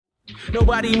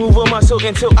Nobody move a muscle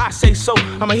until I say so.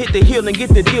 I'ma hit the hill and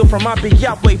get the deal from my big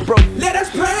Yahweh, bro. Let us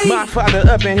pray. My Father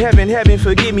up in heaven,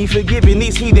 forgive me, forgiving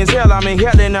these heathens. Hell, I'm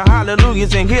inhaling the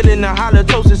hallelujahs and healing the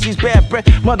halitosis. These bad breath,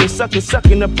 mother suckers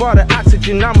sucking the bar of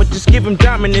oxygen. I'ma just give them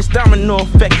dominance, domino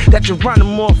effect. That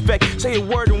Geronimo effect. Say a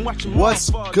word and watch them.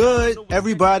 What's good,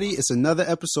 everybody? It's another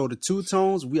episode of Two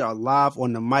Tones. We are live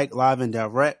on the mic, live and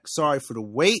direct. Sorry for the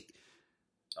wait.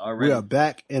 Already. We are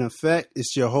back in effect.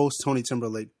 It's your host, Tony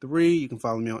Timberlake 3. You can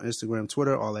follow me on Instagram,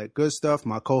 Twitter, all that good stuff.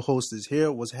 My co-host is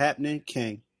here. What's happening?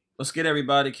 King. What's good,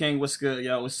 everybody? King, what's good?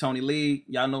 Yo, it's Tony Lee.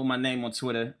 Y'all know my name on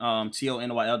Twitter,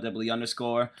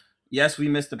 TONYLW_. Yes, we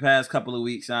missed the past couple of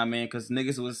weeks, because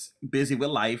niggas was busy with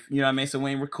life, you know what I mean? So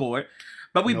we ain't record.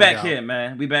 But we back here,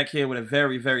 man. We back here with a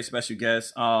very, very special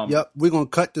guest. Yep, we're going to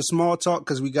cut the small talk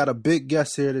because we got a big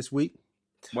guest here this week.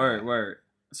 Word.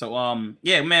 So,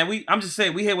 yeah, man, I'm just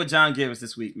saying, we here with John Gibbs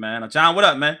this week, man. John, what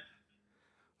up, man?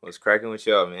 What's cracking with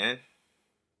y'all, man?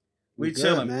 We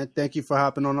chilling, man. Thank you for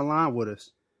hopping on the line with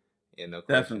us. Yeah, no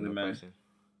question. Definitely, no man. Question.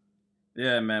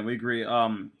 Yeah, man, we agree.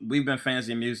 We've been fans of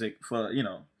your music for,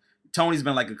 Tony's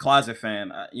been like a closet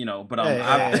fan, but you know what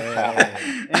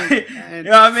I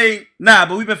mean? Nah,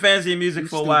 but we've been fans of your music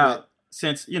for a while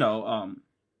since,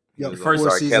 Yep, first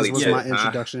Four Seasons Kelly was shit, my huh?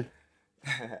 introduction.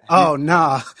 Oh,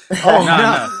 nah.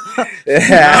 nah.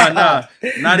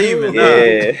 Not even.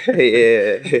 Yeah.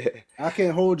 I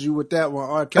can't hold you with that one.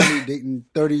 R. Kelly dating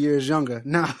 30 years younger.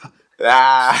 Nah.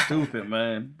 Stupid,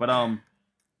 man. But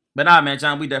nah, man,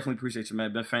 John, we definitely appreciate you,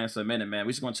 man. Been fans for a minute, man.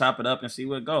 We just gonna chop it up and see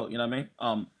where it go. You know what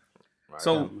I mean?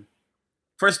 So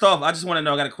first off, I just want to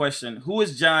know. I got a question. Who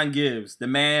is John Gibbs, the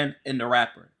man and the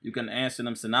rapper? You can answer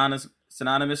them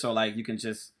synonymous, or like you can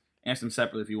just answer them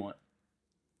separately if you want.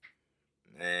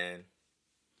 Man,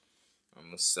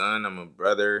 I'm a son, I'm a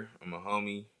brother, I'm a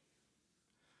homie,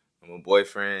 I'm a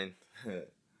boyfriend, I'm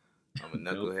a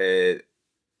knucklehead,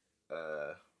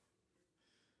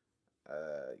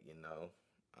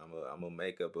 I'm a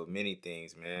makeup of many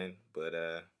things, man, but,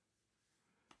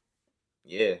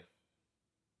 yeah,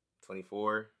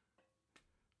 24,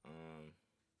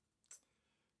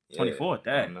 24,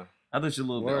 dang. I thought you were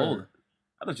a little bit older.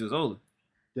 I thought you was older.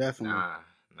 Definitely.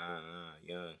 Nah,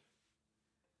 young.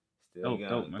 Still dope,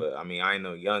 young, man. but I mean, I ain't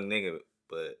no young nigga,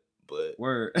 but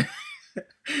Word.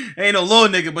 Ain't no little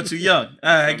nigga, but you young.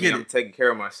 I get it. I'm taking care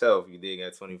of myself. You dig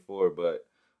at 24, but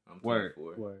I'm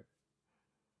 24. Word.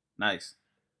 Nice.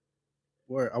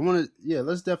 Word. I want to,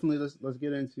 let's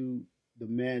get into the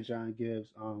man John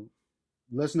Gibbs.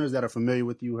 Listeners that are familiar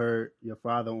with you heard your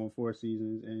father on Four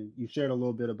Seasons, and you shared a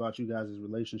little bit about you guys'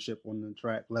 relationship on the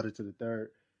track Letter to the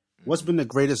Third. What's been the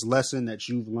greatest lesson that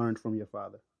you've learned from your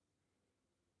father?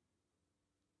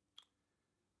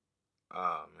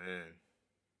 Oh, man.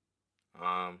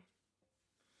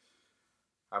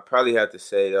 I probably have to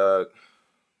say, dog,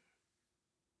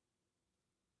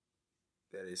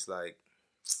 that it's like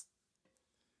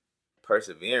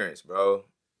perseverance, bro.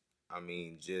 I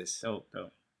mean, just Dope.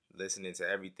 listening to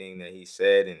everything that he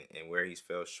said and where he's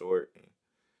fell short and,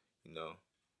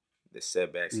 the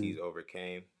setbacks he's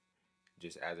overcame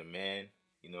just as a man,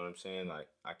 you know what I'm saying? Like,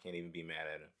 I can't even be mad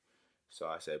at him. So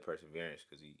I said perseverance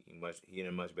because he in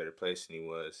a much better place than he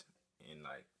was in,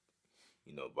 like,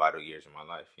 vital years of my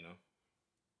life,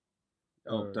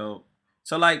 Dope.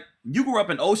 So, like, you grew up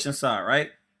in Oceanside,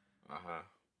 right? Uh-huh.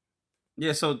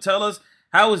 Yeah, so tell us,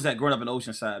 how was that growing up in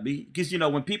Oceanside? Because,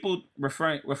 when people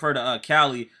refer to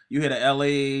Cali, you hear the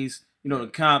LAs, the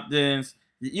Comptons,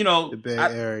 the Bay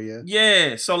Area.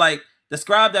 Yeah, so, like,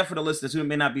 describe that for the listeners who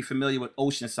may not be familiar with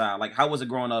Oceanside. Like, how was it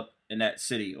growing up in that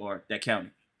city or that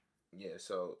county? Yeah,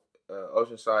 so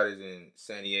Oceanside is in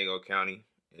San Diego County.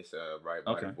 It's right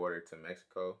by the border to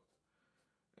Mexico.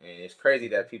 And it's crazy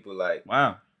that people, like,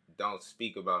 don't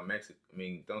speak about Mexico. I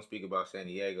mean, don't speak about San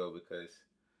Diego because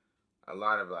a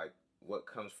lot of, like, what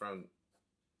comes from,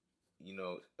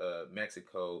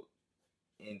 Mexico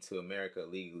into America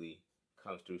legally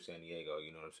comes through San Diego,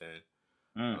 you know what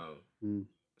I'm saying?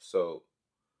 So,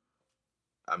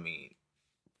 I mean,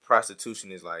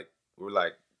 prostitution is like, we're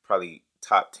like probably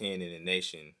top 10 in the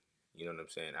nation, you know what I'm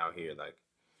saying, out here, like,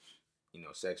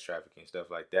 sex trafficking, stuff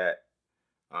like that.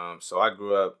 So I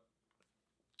grew up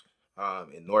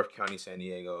in North County, San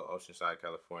Diego, Oceanside,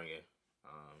 California.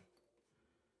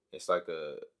 It's like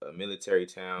a military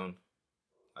town.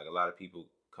 Like, a lot of people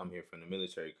come here from the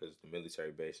military because the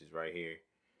military base is right here.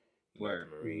 You got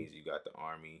the Marines, you got the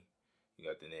Army, you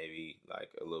got the Navy, like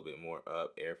a little bit more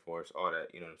up, Air Force, all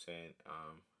that, you know what I'm saying?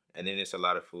 And then it's a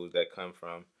lot of foods that come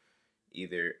from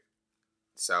either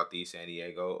Southeast San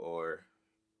Diego or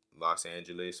Los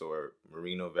Angeles or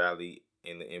Moreno Valley,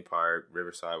 Inland Empire,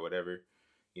 Riverside, whatever.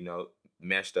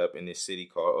 meshed up in this city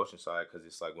called Oceanside because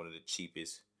it's like one of the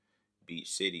cheapest beach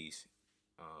cities,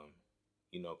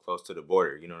 close to the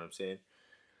border. You know what I'm saying?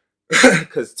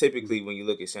 Because typically when you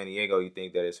look at San Diego, you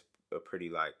think that it's a pretty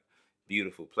like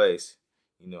beautiful place.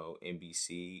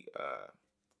 NBC,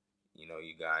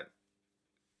 you got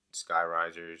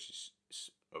Skyrisers,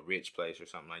 a rich place or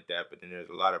something like that. But then there's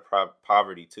a lot of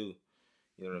poverty too.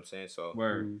 You know what I'm saying? So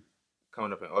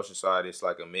coming up in Oceanside, it's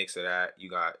like a mix of that. You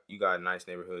got nice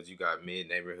neighborhoods, you got mid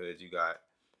neighborhoods, you got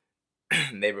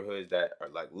neighborhoods that are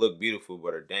like look beautiful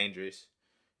but are dangerous.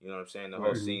 You know what I'm saying? The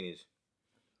whole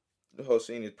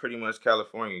scene is pretty much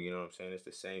California. You know what I'm saying? It's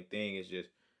the same thing. It's just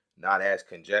not as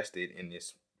congested in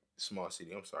this small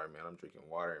city. I'm sorry, man. I'm drinking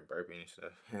water and burping and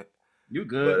stuff. You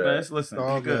good, man. Listen,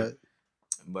 all you good.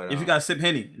 But if you got sip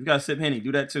Henny, do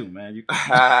that too, man. You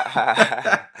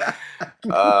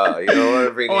don't want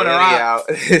to bring Henny out.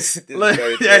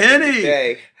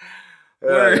 Henny.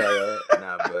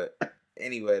 But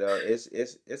anyway, though,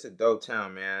 it's a dope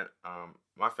town, man.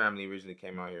 My family originally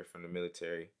came out here from the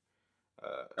military,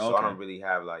 so I don't really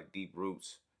have like deep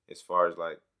roots as far as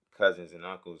like cousins and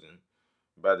uncles and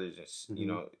brothers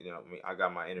and I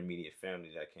got my intermediate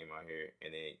family that came out here,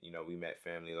 and then we met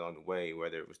family along the way,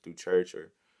 whether it was through church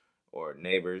or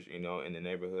neighbors, in the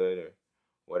neighborhood or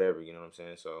whatever, you know what I'm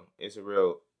saying? So it's a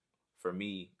real, for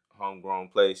me, homegrown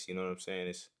place, you know what I'm saying?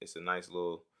 It's a nice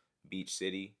little beach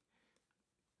city.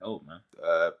 Oh man.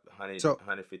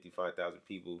 155,000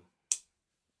 people,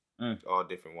 all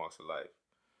different walks of life,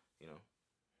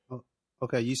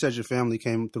 Okay, you said your family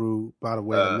came through by the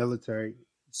way of the military.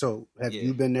 So have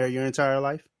you been there your entire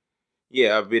life?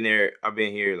 Yeah, I've been there. I've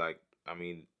been here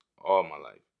all my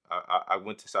life. I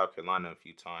went to South Carolina a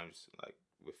few times, like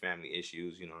with family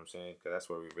issues, you know what I'm saying? Because that's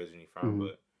where we're originally from.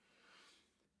 But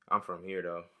I'm from here,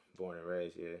 though, born and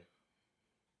raised. Yeah.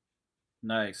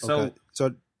 Nice. Okay.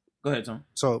 So go ahead, Tom.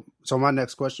 So my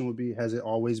next question would be: has it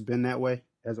always been that way?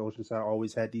 Has Oceanside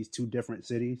always had these two different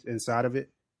cities inside of it?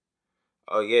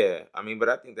 Oh yeah, but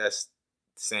I think that's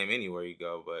the same anywhere you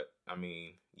go. But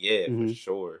yeah,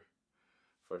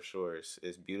 for sure,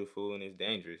 it's beautiful and it's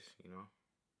dangerous,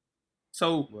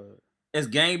 So, is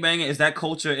gangbanging, is that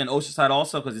culture in Oceanside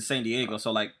also? Because it's San Diego,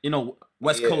 so like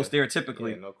West Coast there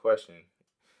typically. Yeah, no question.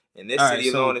 In this city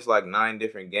alone, it's like 9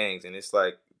 different gangs, and it's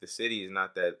like the city is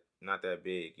not that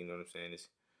big. You know what I'm saying? It's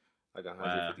like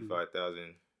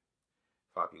 155,000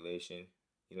 population.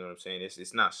 You know what I'm saying?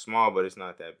 It's not small, but it's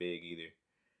not that big either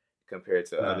compared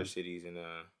to other cities in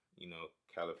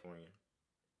California.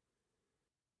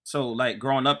 So like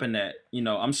growing up in that,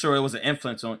 I'm sure it was an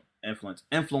influence on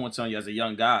you as a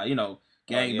young guy,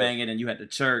 gang banging, and you had the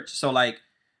church. So like,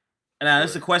 and now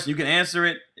this is a question, you can answer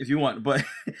it if you want, but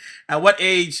at what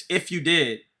age, if you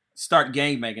did start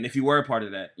gang banging, if you were a part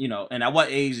of that, and at what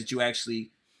age did you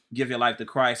actually give your life to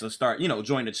Christ or start,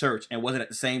 join the church? And was it at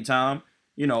the same time,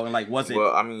 and like, was it?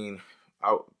 Well,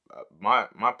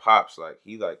 my pops, like,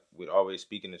 he like would always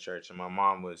speak in the church, and my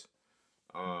mom was,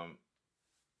 my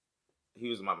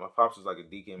pops was like a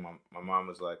deacon. My mom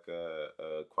was like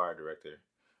a choir director,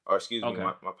 or excuse me,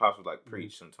 my pops would like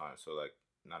preach sometimes. So like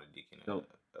not a deacon, a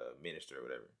minister or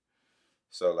whatever.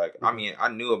 So like I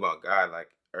knew about God like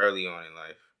early on in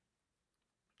life,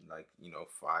 like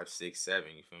 5, 6,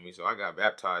 7. You feel me? So I got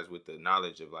baptized with the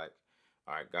knowledge of like,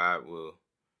 all right, God will,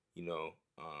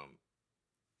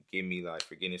 give me like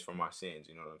forgiveness for my sins.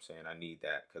 You know what I'm saying? I need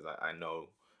that because I know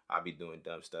I'll be doing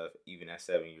dumb stuff even at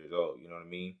 7 years old. You know what I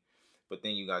mean? But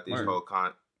then you got this whole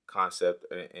concept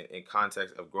and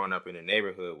context of growing up in a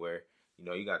neighborhood where,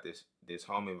 you got this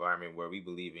home environment where we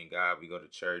believe in God. We go to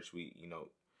church. We,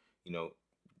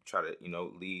 try to,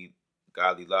 lead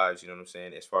godly lives. You know what I'm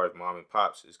saying? As far as mom and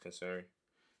pops is concerned.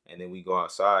 And then we go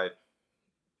outside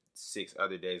 6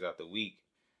 other days out the week.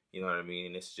 You know what I mean?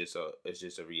 And it's just a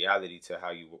reality to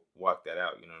how you walk that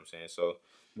out. You know what I'm saying? So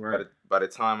by the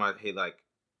time I hit like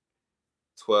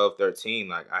 12, 13,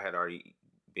 like I had already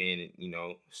been,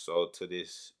 sold to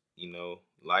this,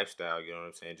 lifestyle, you know what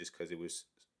I'm saying? Just because it was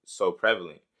so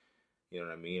prevalent, you know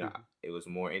what I mean? Mm-hmm. It was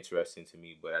more interesting to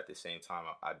me, but at the same time,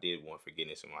 I did want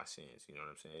forgiveness of my sins, you know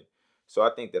what I'm saying? So I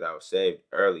think that I was saved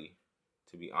early,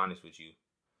 to be honest with you,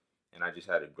 and I just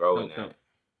had to grow in that.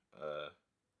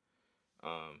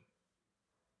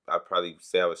 I'd probably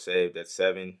say I was saved at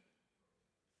 6,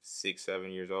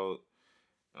 7 years old.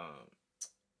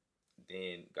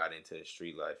 Then got into the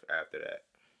street life after that.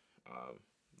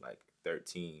 Like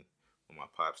 13, when my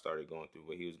pop started going through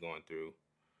what he was going through,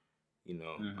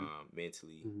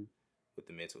 mentally with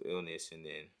the mental illness, and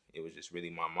then it was just really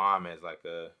my mom as like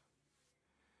a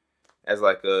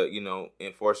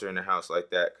enforcer in the house like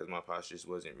that, because my pops just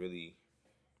wasn't really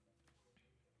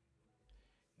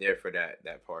there for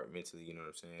that part mentally, you know what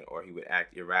I'm saying? Or he would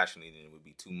act irrationally, then it would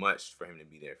be too much for him to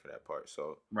be there for that part.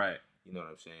 So, right, you know what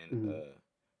I'm saying?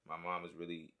 My mom was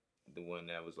really the one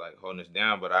that was like holding us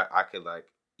down, but I could like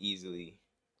easily,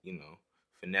 you know,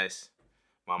 finesse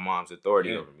my mom's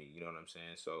authority over me. You know what I'm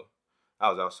saying? So I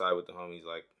was outside with the homies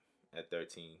like at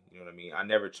 13. You know what I mean? I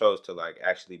never chose to like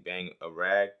actually bang a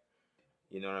rag.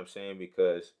 You know what I'm saying?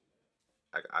 Because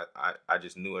I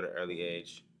just knew at an early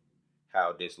age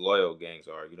how disloyal gangs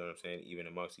are, you know what I'm saying? Even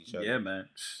amongst each other. Yeah, man.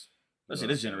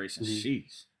 Especially this generation.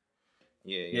 Sheesh.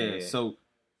 Yeah. So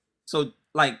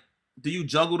like, do you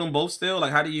juggle them both still?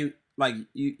 Like, how do you like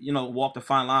you know walk the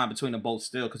fine line between them both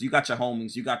still? Because you got your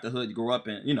homies, you got the hood you grew up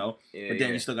in, you know, but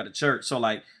then you still got the church. So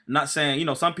like, I'm not saying, you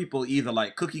know, some people either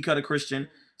like cookie cutter Christian,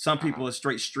 some people are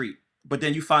straight street, but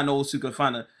then you find those who can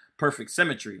find a perfect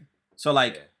symmetry. So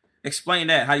like, explain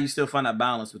that. How do you still find that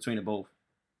balance between the both?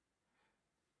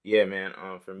 Yeah, man.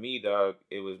 For me, dog,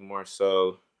 it was more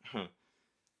so,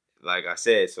 like I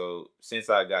said. So since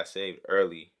I got saved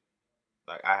early,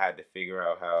 like I had to figure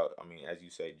out how. I mean, as you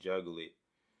say, juggle it,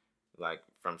 like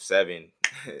from 7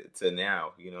 to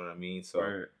now. You know what I mean?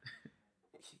 So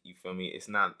you feel me? It's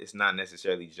not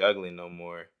necessarily juggling no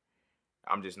more.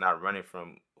 I'm just not running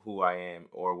from who I am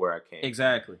or where I came.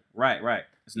 Exactly. Right.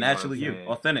 It's naturally you,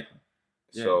 authentically.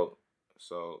 Yeah.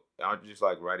 So I'm just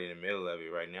like right in the middle of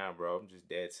it right now, bro. I'm just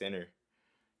dead center.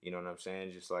 You know what I'm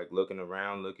saying? Just like looking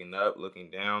around, looking up,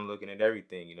 looking down, looking at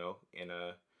everything, you know. And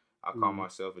I call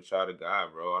myself a child of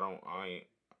God, bro. I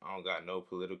don't got no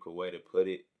political way to put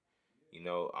it. You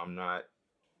know,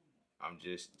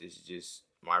 this is just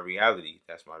my reality.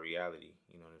 That's my reality.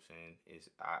 You know what I'm saying?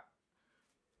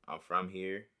 I'm from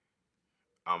here.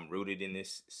 I'm rooted in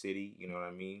this city, you know what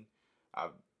I mean?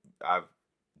 I've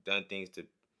done things to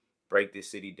break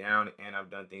this city down, and I've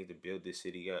done things to build this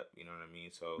city up. You know what I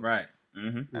mean? So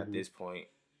at this point,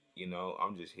 you know,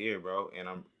 I'm just here, bro, and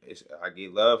I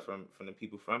get love from the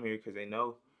people from here because they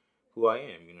know who I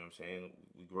am. You know what I'm saying?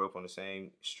 We grew up on the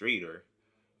same street, or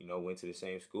you know, went to the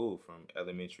same school from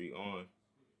elementary on.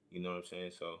 You know what I'm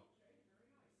saying? So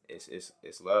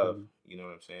it's love. You know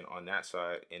what I'm saying, on that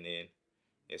side, and then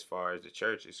as far as the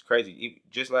church, it's crazy.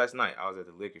 Just last night, I was at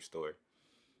the liquor store,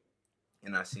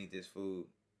 and I seen this fool.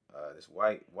 This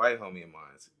white homie of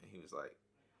mine, and he was like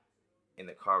in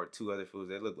the car with 2 other fools.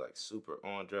 They look like super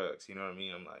on drugs. You know what I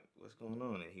mean? I'm like, what's going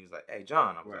on? And he was like, hey,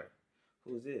 John. I was like,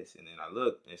 who's this? And then I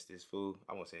looked, and it's this fool.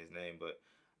 I won't say his name, but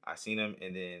I seen him,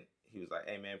 and then he was like,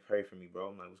 hey, man, pray for me, bro.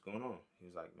 I'm like, what's going on? He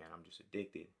was like, man, I'm just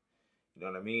addicted. You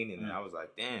know what I mean? And I was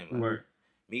like, damn. Like,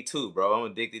 me too, bro.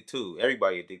 I'm addicted too.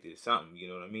 Everybody addicted to something. You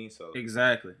know what I mean? So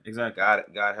exactly.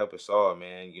 God help us all,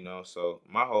 man. You know. So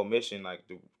my whole mission, like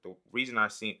the reason I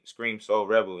scream Soul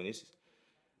Rebel, and this is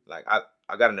like I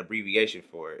got an abbreviation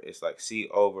for it. It's like, see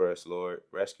over us, Lord,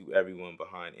 rescue everyone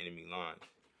behind enemy lines.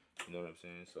 You know what I'm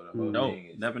saying? So the whole thing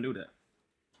is never knew that.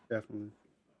 Definitely.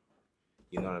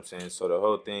 You know what I'm saying? So the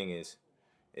whole thing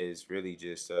is really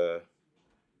just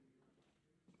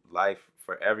life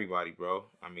for everybody, bro.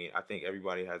 I mean, I think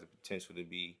everybody has the potential to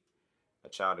be a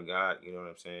child of God. You know what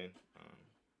I'm saying?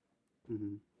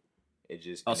 It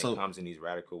just it comes in these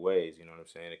radical ways. You know what I'm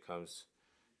saying? It comes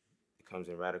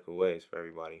in radical ways for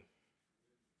everybody.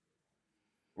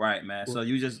 Right, man. So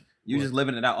you just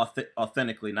living it out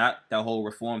authentically, not that whole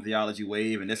reform theology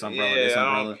wave and this umbrella, this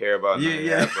umbrella. I don't care about none of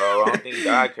that, bro. I don't think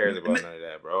God cares about none of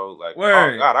that, bro. Like,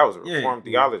 oh God, I was a reformed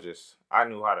theologist. I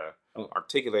knew how to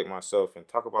articulate myself and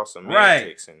talk about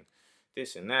semantics and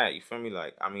this and that. You feel me?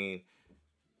 Like, I mean,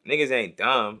 niggas ain't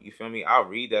dumb. You feel me? I'll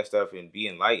read that stuff and be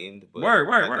enlightened, but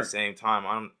at the same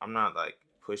time, I'm not like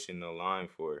pushing the line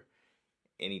for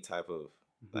any type of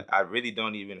like. I really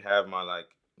don't even have my like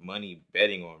money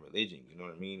betting on religion. You know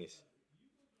what I mean? It's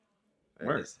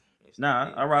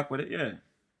I rock with it. Yeah,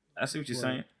 I see what you're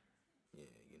saying. Yeah,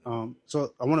 you know.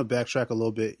 So I want to backtrack a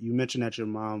little bit. You mentioned that your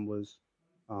mom was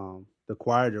the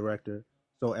choir director.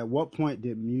 So at what point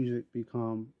did music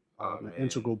become an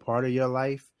integral part of your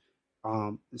life?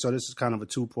 So this is kind of a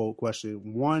two-fold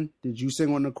question. One, did you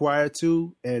sing on the choir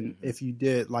too? And if you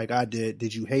did, like I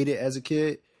did you hate it as a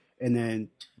kid? And then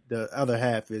the other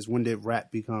half is, when did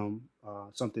rap become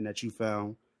something that you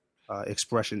found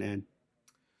expression in?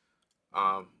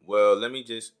 Well, let me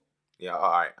just,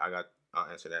 all right, I'll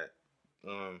answer that.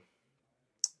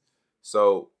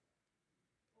 So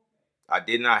I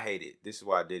did not hate it. This is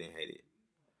why I didn't hate it.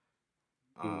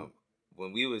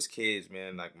 When we was kids,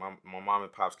 man, like my mom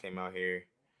and pops came out here.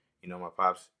 You know, my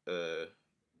pops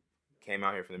came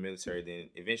out here from the military. Then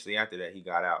eventually after that, he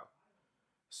got out.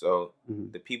 So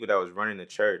the people that was running the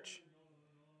church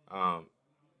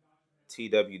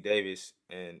T.W. Davis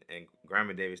and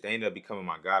Grandma Davis, they ended up becoming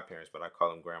my godparents, but I call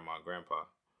them grandma and grandpa.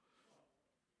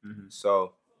 Mm-hmm.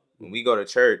 So when we go to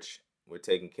church, we're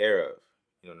taken care of.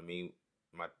 You know what I mean?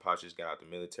 My pops just got out the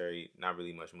military, not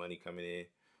really much money coming in.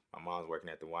 My mom's working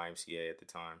at the YMCA at the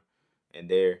time, and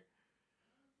they're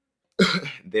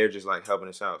just like helping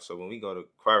us out. So when we go to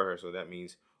choir rehearsal, that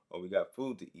means, we got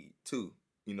food to eat too,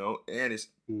 you know, and it's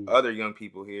other young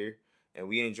people here, and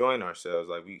we enjoying ourselves.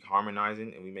 Like, we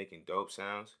harmonizing and we making dope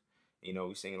sounds. You know,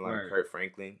 we singing a lot of Kurt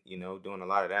Franklin, you know, doing a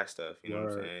lot of that stuff. You know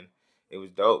what I'm saying? It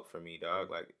was dope for me, dog.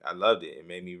 Like, I loved it. It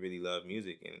made me really love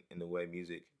music and the way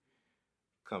music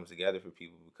comes together for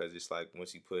people, because it's like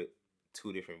once you put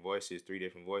 2 different voices, 3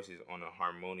 different voices on a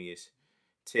harmonious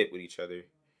tip with each other,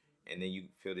 and then you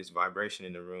feel this vibration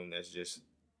in the room that's just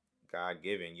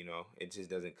God-given, you know. It just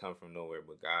doesn't come from nowhere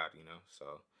but God, you know.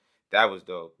 So that was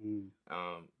dope.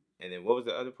 And then what was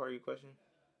the other part of your question?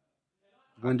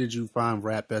 When did you find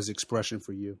rap as expression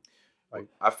for you? Like,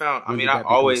 I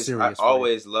always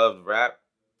loved rap,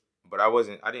 but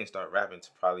I didn't start rapping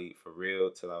for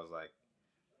real till I was like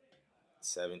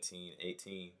 17,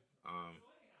 18.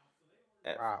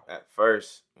 At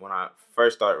first, when I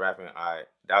first started rapping, that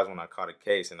was when I caught a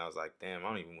case, and I was like, damn, I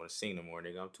don't even want to sing no more,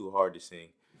 nigga. I'm too hard to sing.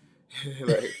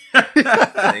 Like,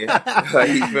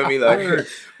 you feel me? Like,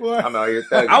 I'm out here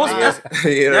thugging.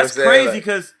 You know that's crazy,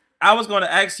 because I was going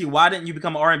to ask you, why didn't you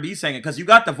become an R&B singer? Because you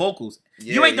got the vocals.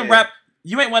 Yeah, you ain't the rap.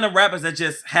 You ain't one of the rappers that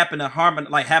just happen to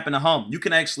hum. You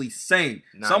can actually sing.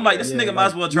 So I'm like, this nigga might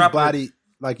as well drop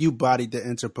you bodied the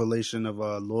interpolation of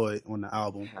Lloyd on the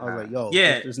album. I was like, yo,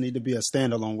 this need to be a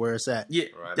standalone where it's at. Yeah,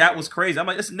 that was crazy. I'm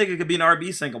like, this nigga could be an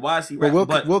R&B singer. Why is he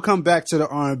rapping? We'll come back to the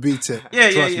R&B tip.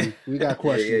 Trust me, we got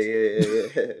questions.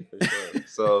 Yeah. For sure.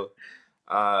 So,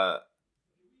 I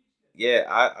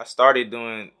started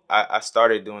doing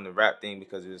the rap thing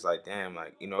because it was like, damn,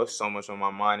 like, you know, it's so much on my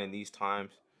mind in these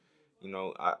times. You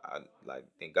know, I like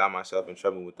got myself in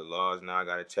trouble with the laws. Now I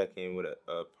got to check in with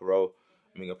a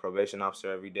probation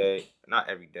officer every day. Not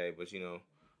every day, but you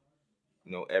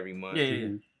know, every month.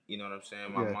 Yeah. You know what I'm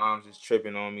saying? My mom's just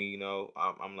tripping on me. You know,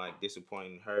 I'm like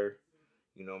disappointing her.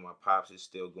 You know, my pops is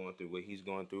still going through what he's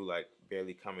going through, like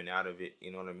barely coming out of it.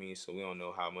 You know what I mean? So we don't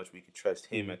know how much we could trust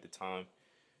him at the time.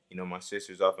 You know, my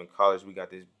sister's off in college. We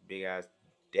got this big ass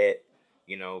debt.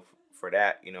 You know, for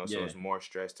that. You know, so it's more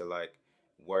stress to like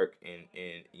work and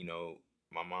you know,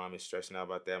 my mom is stressing out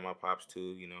about that. My pops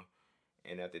too. You know.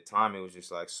 And at the time, it was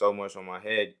just like so much on my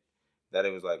head that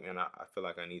it was like, man, I feel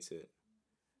like I need to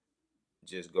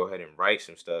just go ahead and write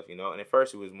some stuff, you know. And at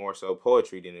first, it was more so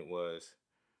poetry than it was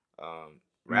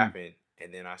rapping.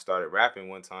 And then I started rapping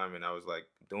one time, and I was like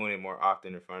doing it more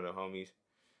often in front of the homies.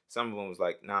 Some of them was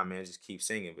like, nah, man, just keep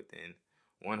singing. But then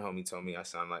one homie told me I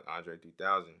sound like Andre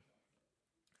 3000.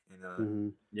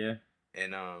 And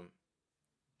and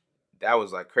that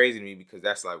was like crazy to me, because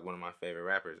that's like one of my favorite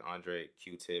rappers, Andre,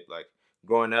 Q-Tip. Like,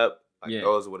 growing up,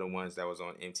 those were the ones that was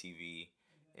on MTV,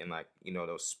 and like, you know,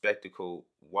 those spectacle,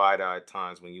 wide-eyed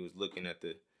times when you was looking at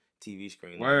the TV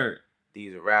screen. Like,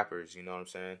 these are rappers, you know what I'm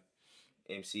saying?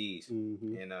 MCs.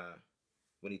 And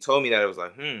when he told me that, it was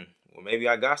like, well, maybe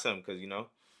I got something, because, you know,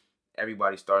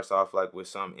 everybody starts off like with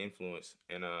some influence,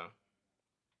 and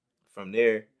from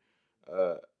there,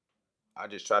 I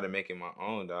just tried to make it my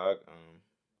own, dog.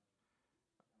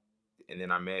 And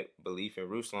then I met Belief in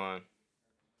Ruslan.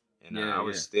 And I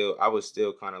was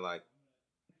still kind of like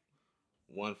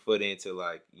one foot into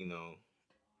like, you know,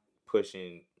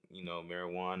 pushing, you know,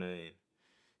 marijuana and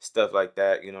stuff like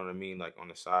that, you know what I mean, like on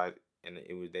the side. And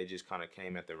they just kind of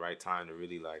came at the right time to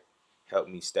really like help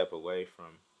me step away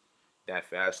from that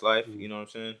fast life, you know what I'm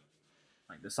saying?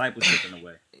 Like discipleship in a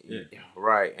way. Yeah.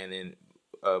 Right. And then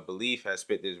Belief had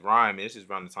spit this rhyme, and this is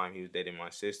around the time he was dating my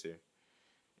sister.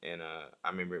 And I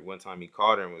remember one time he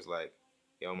called her and was like,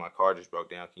 yo, my car just broke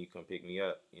down. Can you come pick me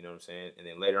up? You know what I'm saying? And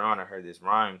then later on, I heard this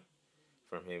rhyme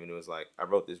from him, and it was like, I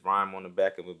wrote this rhyme on the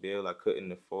back of a bill I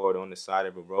couldn't afford, on the side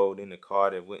of a road, in the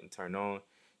car that wouldn't turn on,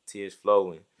 tears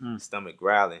flowing, stomach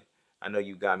growling. I know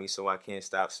you got me, so I can't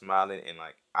stop smiling. And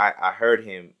like, I heard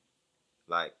him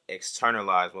like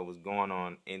externalize what was going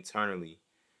on internally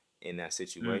in that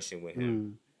situation with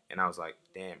him. And I was like,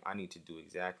 damn, I need to do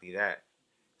exactly that.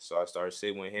 So I started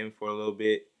sitting with him for a little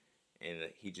bit, and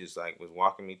he just like was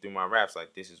walking me through my raps,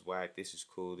 like, this is whack, this is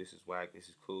cool, this is whack, this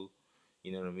is cool.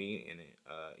 You know what I mean? And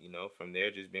you know, from there,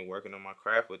 just been working on my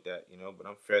craft with that, you know. But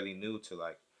I'm fairly new to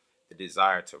like the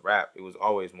desire to rap. It was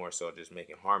always more so just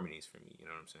making harmonies for me. You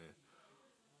know what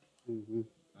I'm saying?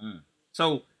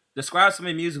 So describe some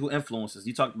of your musical influences.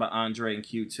 You talked about Andre and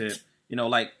Q-Tip. You know,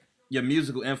 like your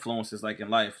musical influences, like in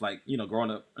life, like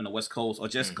growing up in the West Coast or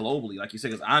just globally, like you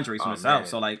said, because Andre's from the South,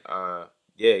 so like,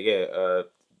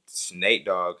 Nate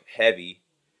Dogg, heavy.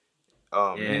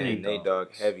 Oh man, Nate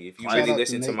Dogg, heavy. If you really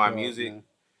listen to my music,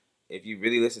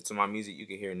 you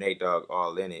can hear Nate Dogg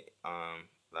all in it.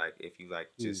 Like if you like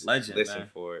just listen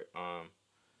for it.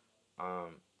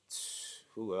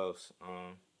 Who else?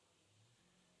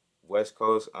 West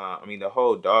Coast. I mean the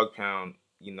whole Dog Pound.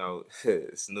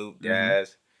 Snoop,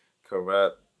 Daz,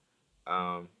 Corrupt.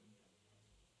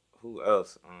 Who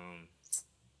else?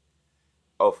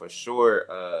 For sure.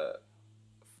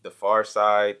 The Far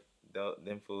Side.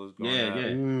 Them fools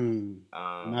going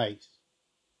out. Nice.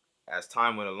 As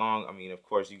time went along, I mean, of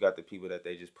course, you got the people that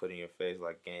they just put in your face,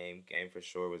 like Game. Game for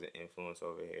sure was an influence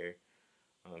over here.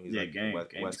 He's like Game,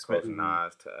 West Coast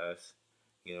Nas to us.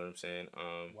 You know what I'm saying?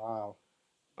 Wow.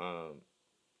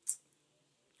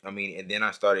 I mean, and then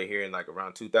I started hearing like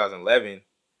around 2011,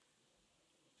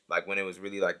 like when it was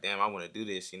really like, damn, I want to do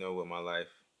this, with my life.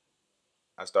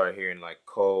 I started hearing like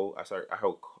Cole. I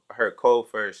heard Cole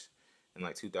first in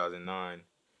like 2009,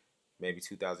 maybe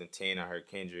 2010. I heard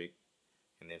Kendrick.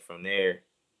 And then from there,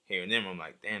 hearing them, I'm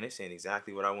like, damn, they're saying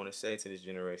exactly what I want to say to this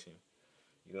generation.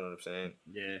 You know what I'm saying?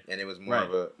 Yeah. And it was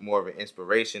more of an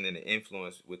inspiration and an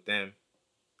influence with them.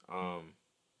 I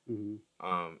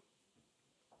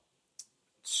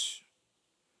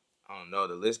don't know.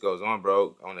 The list goes on,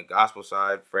 bro. On the gospel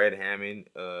side, Fred Hammond.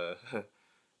 Fred.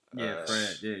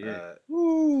 Yeah.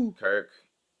 Kirk.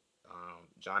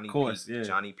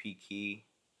 Johnny P. Key.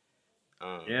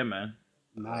 Yeah, man.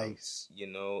 Nice.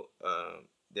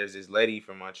 There's this lady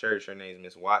from my church. Her name's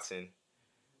Miss Watson.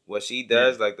 What she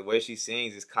does, like the way she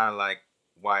sings, is kind of like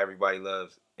why everybody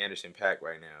loves Anderson .Paak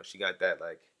right now. She got that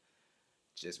like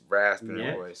just rasping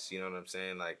voice. You know what I'm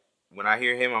saying? Like when I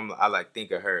hear him, I like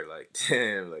think of her. Like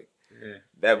damn, like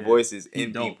that voice is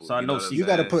in people. So I know you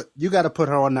got to put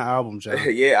her on the album, John.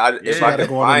 If I could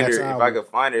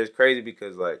find her, it's crazy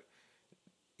because like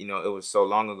it was so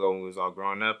long ago when we was all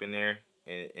growing up in there.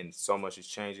 And so much has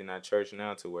changed in that church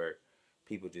now to where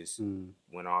people just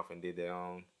went off and did their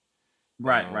own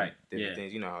different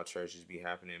things. You know how churches be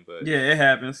happening, but it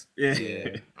happens.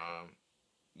 Yeah.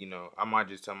 I might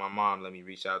just tell my mom, let me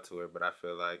reach out to her, but I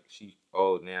feel like she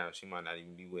old now. She might not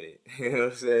even be with it. You know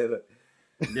what I'm saying? Like,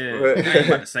 I ain't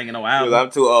about to sing no album.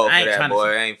 I'm too old for that, boy.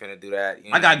 I ain't finna do that.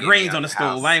 I got greens on the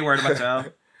stove. I ain't worried about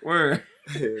y'all. Word.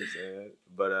 You know what I'm saying?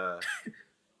 But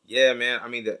yeah, man. I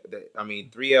mean,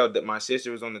 3L. My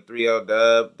sister was on the 3L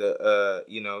dub. The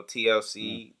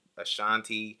TLC,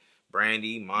 Ashanti,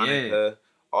 Brandy, Monica,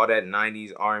 all that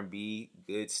 '90s R&B,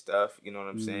 good stuff. You know what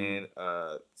I'm saying?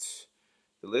 The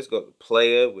list goes.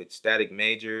 Playa with Static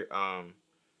Major.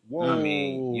 Whoa. I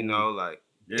mean,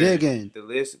 digging. The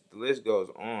list goes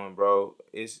on, bro.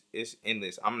 It's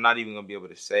endless. I'm not even gonna be able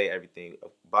to say everything.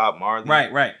 Bob Marley.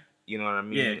 Right. You know what I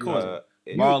mean? Yeah, of course.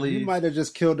 You might have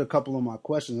just killed a couple of my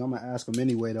questions. I'm gonna ask them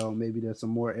anyway, though. Maybe there's some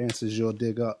more answers you'll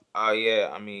dig up. Oh yeah,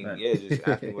 I mean, just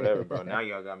ask me whatever, bro. Now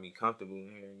y'all got me comfortable in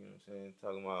here. You know what I'm saying?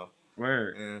 Talking about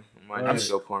word. I might have to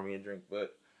go pour me a drink,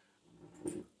 but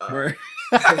word.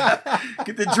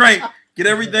 Get the drink. Get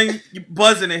everything you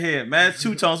buzzing in here, man. It's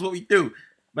two tones, what we do.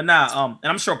 But and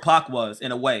I'm sure Pac was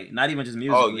in a way, not even just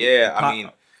music. Oh yeah, Pac, I mean,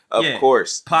 of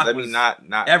course. Pac let me not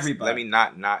everybody. Let me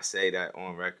not say that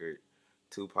on record.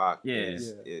 Tupac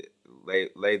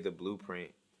laid the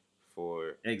blueprint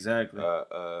for exactly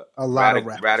a lot of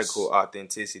radical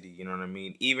authenticity. You know what I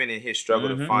mean? Even in his struggle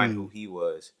to find who he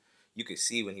was, you could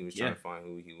see when he was trying to find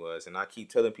who he was. And I keep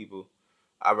telling people,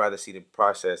 I'd rather see the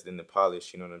process than the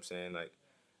polish. You know what I'm saying? Like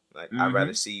I'd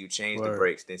rather see you change the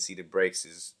brakes than see the brakes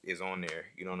is on there.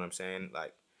 You know what I'm saying?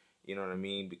 Like, you know what I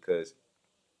mean? Because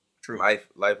life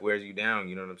wears you down.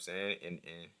 You know what I'm saying? And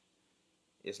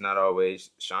it's not always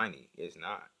shiny. It's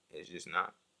not. It's just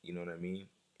not. You know what I mean?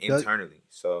 Internally.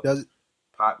 So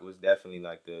Pac was definitely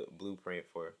like the blueprint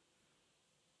for,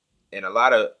 in a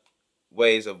lot of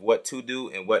ways of what to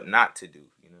do and what not to do.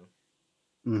 You know.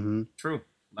 Mm-hmm. True.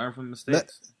 Learn from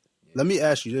mistakes. Let me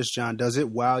ask you this, John. Does it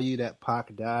wow you that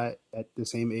Pac died at the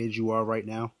same age you are right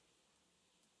now?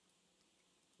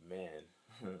 Man.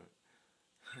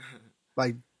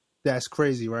 Like, that's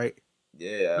crazy, right?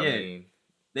 Yeah, I mean,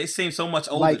 they seem so much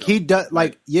older. Like, he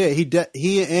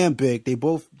and Big, they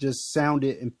both just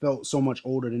sounded and felt so much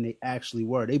older than they actually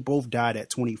were. They both died at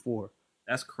 24.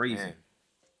 That's crazy. Man.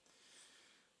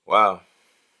 Wow.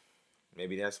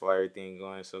 Maybe that's why everything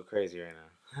going so crazy right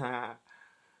now.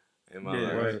 In my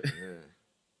life. Right. Yeah.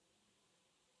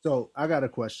 So, I got a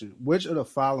question. Which of the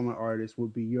following artists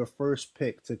would be your first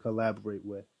pick to collaborate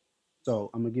with? So,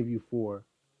 I'm going to give you 4.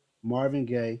 Marvin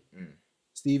Gaye,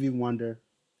 Stevie Wonder,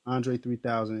 Andre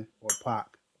 3000 or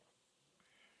Pac?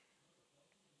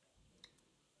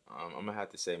 I'm gonna have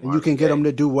to say Marvin And you can get Gaye. them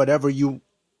to do whatever you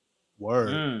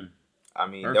word. I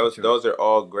mean, those are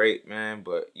all great, man.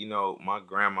 But you know, my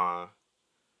grandma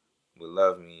would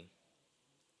love me.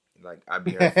 Like I'd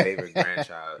be her favorite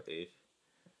grandchild if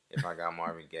I got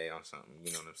Marvin Gaye on something.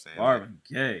 You know what I'm saying? Marvin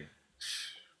Gaye.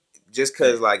 Just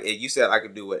cause like you said, I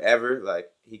could do whatever. Like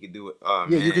he could do it. Oh,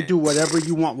 yeah, man. you could do whatever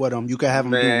you want with him. You can have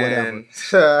him do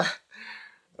whatever.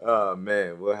 Oh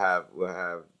man, we'll have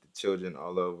the children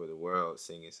all over the world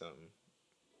singing something.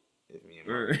 If me and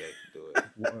Marvin Gaye could do it.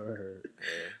 Word. Yeah.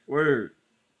 Word.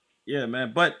 Yeah,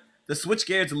 man. But to switch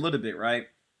gears a little bit, right?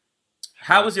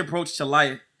 How was your approach to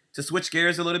life? To switch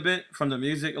gears a little bit from the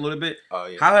music a little bit. Oh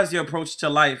yeah. How has your approach to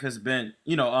life has been?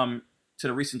 To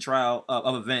the recent trial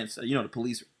of events. The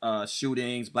police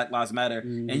shootings, Black Lives Matter,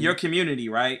 in your community,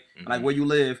 right? Mm-hmm. Like where you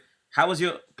live. How was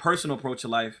your personal approach to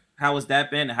life? How has that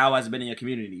been? And how has it been in your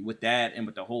community with that and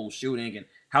with the whole shooting? And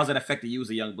how's that affected you as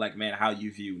a young black man? How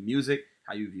you view music,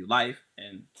 how you view life,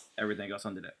 and everything else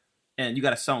under that. And you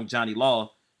got a song, Johnny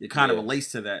Law, that kind of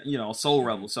relates to that, Soul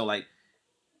Rebel. So like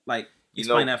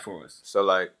explain that for us.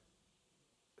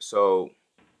 So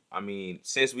I mean,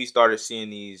 since we started seeing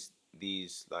these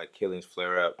like killings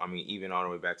flare up, I mean, even all the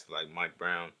way back to like Mike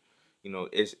Brown,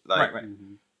 it's like right.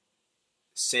 Mm-hmm.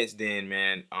 Since then,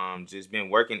 man, just been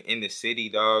working in the city,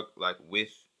 dog, like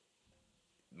with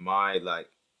my like,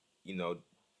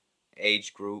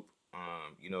 age group,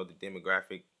 the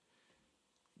demographic,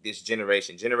 this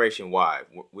Generation Y,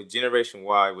 with Generation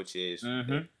Y, which is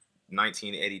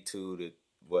 1982 to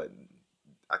what,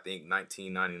 I think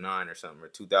 1999 or something, or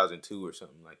 2002 or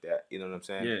something like that. You know what I'm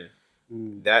saying?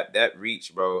 Yeah. That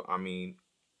reach, bro. I mean,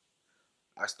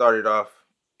 I started off.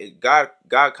 God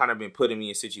kind of been putting me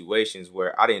in situations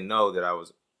where I didn't know that I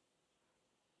was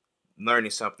learning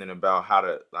something about how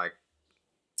to like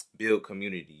build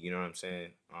community. You know what I'm saying?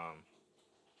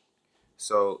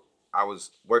 So I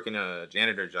was working a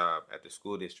janitor job at the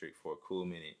school district for a cool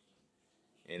minute,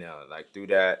 and like through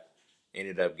that,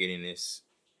 ended up getting this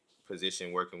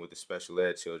position working with the special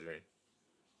ed children,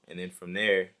 and then from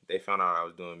there they found out I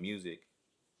was doing music,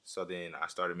 so then I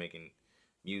started making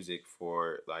music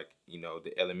for like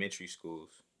the elementary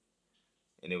schools,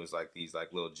 and it was like these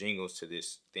like little jingles to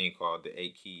this thing called the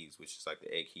 8 Keys, which is like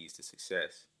the 8 Keys to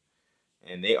Success,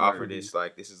 and they offer this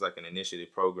is like an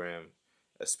initiative program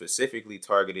specifically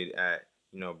targeted at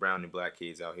brown and black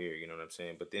kids out here, you know what I'm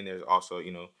saying? But then there's also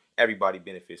everybody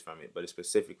benefits from it, but it's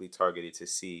specifically targeted to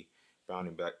see brown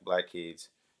and black kids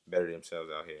better themselves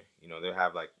out here. They'll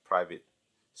have like private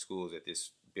schools at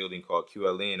this building called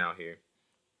QLN out here.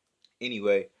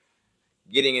 Anyway,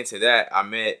 getting into that, I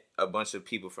met a bunch of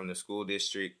people from the school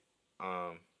district,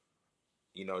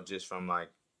 just from like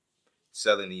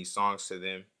selling these songs to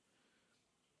them.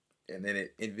 And then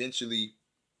it eventually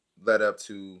led up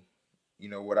to,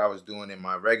 what I was doing in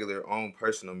my regular own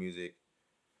personal music.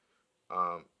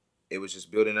 It was just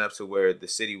building up to where the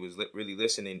city was really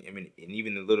listening. I mean, and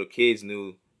even the little kids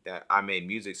knew that I made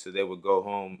music, so they would go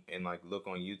home and like look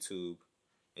on YouTube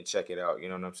and check it out. You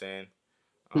know what I'm saying?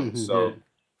 So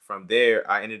from there,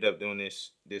 I ended up doing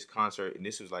this concert, and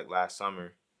this was like last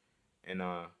summer. And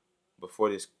before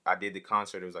this, I did the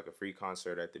concert. It was like a free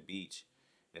concert at the beach.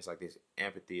 And it's like this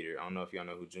amphitheater. I don't know if y'all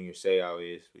know who Junior Seau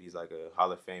is, but he's like a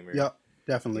Hall of Famer. Yep,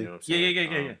 definitely. You know what I'm saying?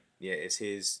 Yeah. Yeah, it's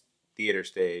his theater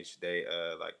stage. They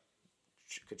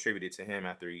contributed to him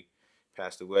after he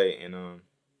passed away, and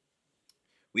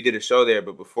we did a show there.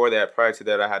 But before that, prior to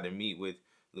that, I had to meet with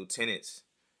lieutenants,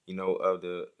 of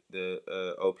the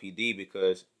OPD,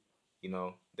 because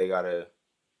they gotta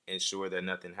ensure that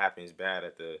nothing happens bad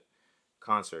at the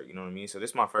concert. You know what I mean? So this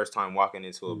is my first time walking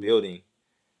into a building,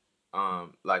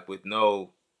 like with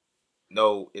no,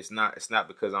 it's not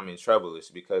because I'm in trouble. It's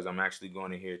because I'm actually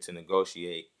going in here to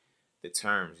negotiate the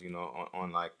terms,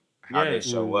 on like how they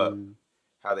show up.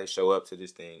 How they show up to this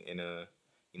thing.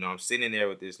 And I'm sitting there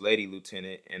with this lady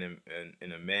lieutenant and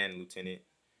a man lieutenant,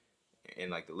 and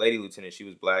like the lady lieutenant, she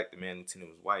was black, the man lieutenant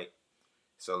was white.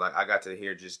 So like I got to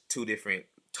hear just two different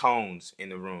tones in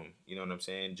the room, you know what I'm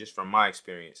saying, just from my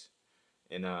experience.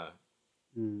 And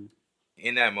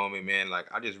in that moment, man, like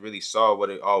I just really saw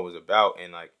what it all was about,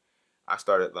 and like I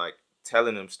started like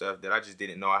telling them stuff that I just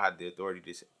didn't know I had the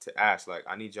authority to ask. Like,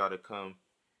 I need y'all to come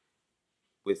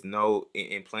with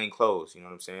in plain clothes, you know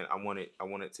what I'm saying? I want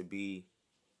it to be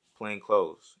plain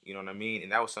clothes, you know what I mean?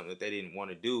 And that was something that they didn't want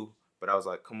to do, but I was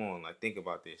like, come on, like, think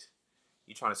about this.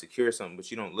 You trying to secure something, but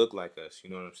you don't look like us,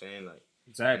 you know what I'm saying? Like,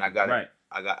 exactly. And I got right.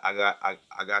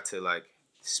 I got to like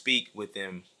speak with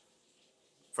them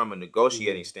from a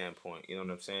negotiating standpoint, you know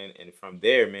what I'm saying? And from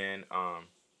there, man,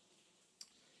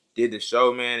 did the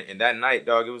show, man. And that night,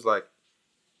 dog, it was like,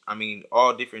 I mean,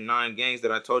 all different 9 gangs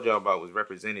that I told y'all about was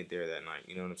represented there that night.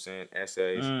 You know what I'm saying?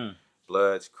 Essays,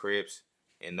 Bloods, Crips,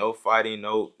 and no fighting,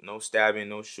 no stabbing,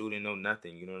 no shooting, no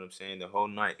nothing. You know what I'm saying? The whole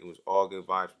night, it was all good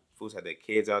vibes. Fools had their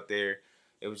kids out there.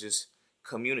 It was just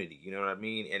community. You know what I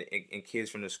mean? And kids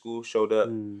from the school showed up.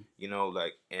 You know,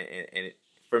 like and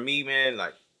for me, man,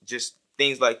 like just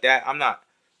things like that. I'm not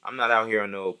out here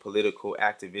on no political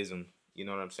activism. You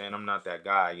know what I'm saying? I'm not that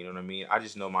guy. You know what I mean? I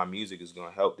just know my music is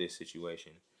gonna help this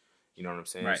situation. You know what I'm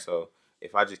saying? Right. So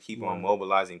if I just keep on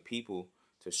mobilizing people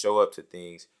to show up to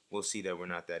things, we'll see that we're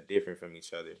not that different from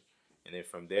each other. And then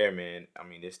from there, man, I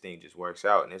mean, this thing just works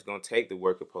out. And it's going to take the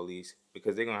work of police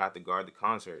because they're going to have to guard the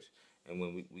concerts. And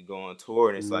when we go on tour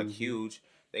and it's like huge,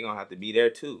 they're going to have to be there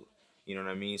too. You know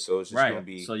what I mean? So it's just going to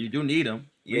be. So you do need them.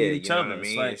 We need each other. What I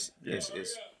mean?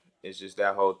 It's just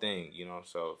that whole thing, you know?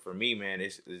 So for me, man,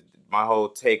 it's my whole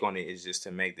take on it is just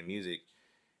to make the music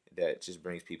that just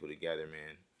brings people together,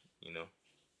 man. You know?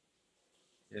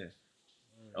 Yeah.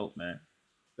 Dope, man.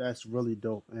 That's really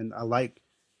dope. And I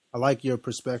like your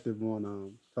perspective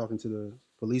on talking to the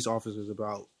police officers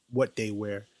about what they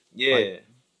wear. Yeah. Like,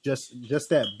 just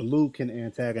that blue can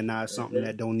antagonize something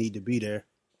that don't need to be there.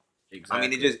 Exactly. I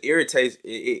mean, it just irritates.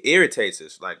 It irritates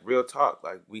us. Like real talk.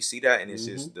 Like we see that, and it's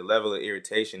just the level of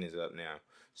irritation is up now.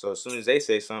 So as soon as they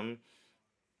say something,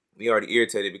 we already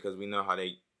irritated because we know how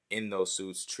they in those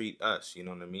suits treat us. You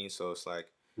know what I mean? So it's like,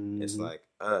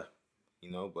 you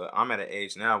know. But I'm at an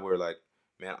age now where like,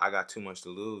 man, I got too much to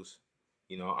lose.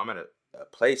 You know, I'm at a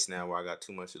place now where I got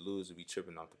too much to lose to be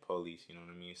tripping off the police. You know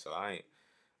what I mean? So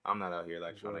I'm not out here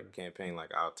like trying to campaign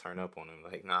like I'll turn up on them.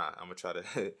 Like, nah, I'm gonna try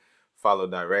to follow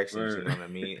directions. You know what I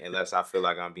mean? Unless I feel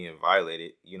like I'm being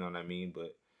violated. You know what I mean?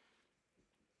 But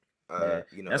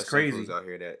you know, that's crazy. Some fools out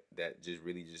here that just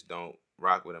really just don't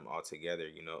rock with them altogether.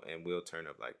 You know, and will turn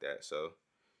up like that. So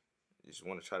just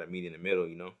want to try to meet in the middle.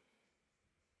 You know?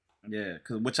 Yeah,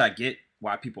 which I get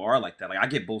why people are like that. Like I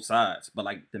get both sides, but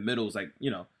like the middle is like,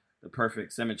 you know, the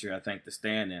perfect symmetry I think to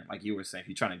stand in. Like you were saying, if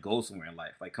you're trying to go somewhere in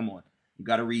life, like come on, you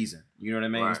got a reason. You know what I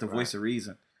mean? It's the voice of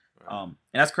reason. Right. And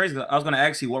that's crazy. I was going to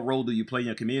ask you, what role do you play in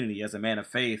your community as a man of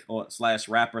faith or /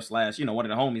 rapper / you know, one of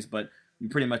the homies, but you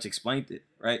pretty much explained it,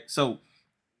 right? So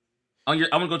I'm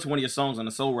going to go to one of your songs on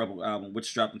the Soul Rebel album,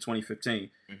 which dropped in 2015.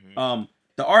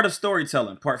 The Art of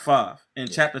Storytelling, Part 5, in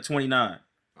Chapter 29,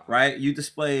 right? You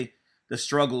display the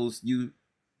struggles you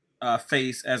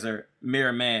face as a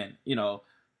mere man, you know.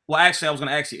 Well, actually, I was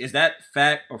going to ask you, is that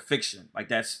fact or fiction? Like,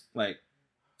 that's, like,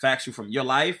 factual from your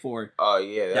life, or... Oh,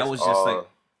 yeah, that was just, like...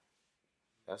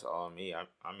 That's all me. I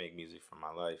make music from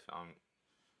my life. I'm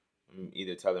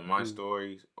either telling my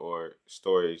stories or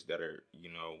stories that are,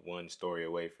 you know, one story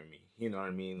away from me. You know what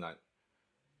I mean? Like,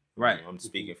 right. You know, I'm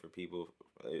speaking for people.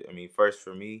 I mean, first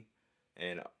for me,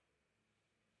 and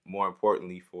more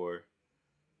importantly for,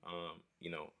 you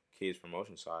know, kids from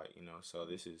Oceanside. You know, so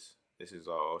this is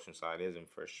all Oceansideism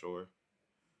for sure.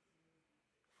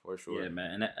 For sure. Yeah,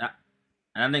 man,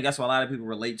 and I think that's why a lot of people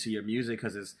relate to your music,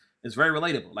 because it's very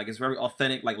relatable. Like, it's very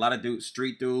authentic. Like, a lot of dudes,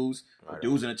 street dudes,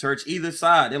 dudes in the church, either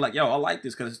side, they're like, yo, I like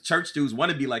this, because church dudes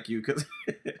want to be like you. Cause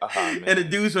and the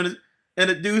dudes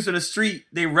from the street,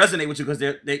 they resonate with you because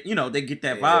they you know, they get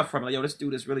that vibe from, like, yo, this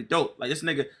dude is really dope. Like, this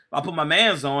nigga, I put my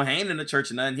mans on, he ain't in the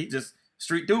church or nothing. He just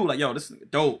street dude. Like, yo, this nigga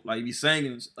dope. Like, he be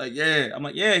singing. Like, yeah. I'm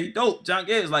like, yeah, he dope. John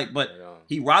Gibbs. Like, but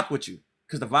he rock with you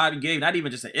because the vibe you gave, not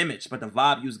even just an image, but the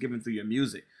vibe you was giving through your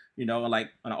music. You know, like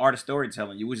on the Art of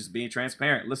Storytelling, you was just being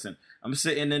transparent. Listen, I'm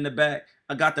sitting in the back.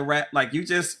 I got the rap. Like, you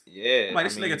just, like,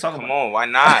 this nigga talking. Come on, why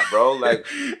not, bro? Like,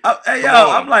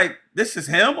 I'm like, this is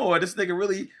him, or this nigga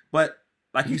really? But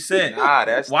like you said,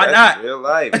 that's not real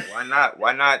life. Why not?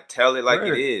 Why not tell it like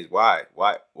it is? Why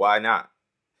not?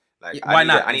 Like,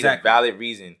 I need a valid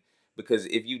reason, because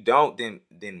if you don't,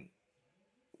 then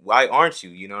why aren't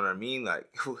you? You know what I mean? Like,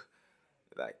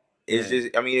 it's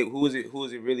just. I mean, who is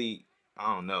it really?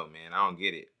 I don't know, man. I don't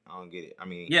get it. I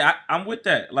mean, yeah, I'm with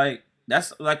that. Like,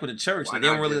 that's like with the church. Like, they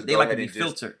don't really, they like to be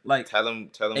filtered. Like, tell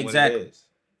them exactly. what it is.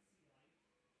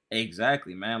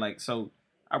 Exactly, man. Like, so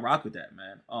I rock with that,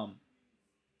 man.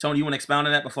 Tony, you want to expound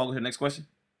on that before I go to the next question?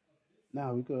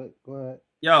 No, we could. Go ahead.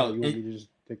 Yo, you want me to just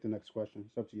take the next question?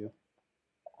 It's up to you.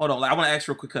 Hold on. Like, I want to ask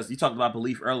real quick, because you talked about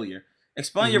belief earlier.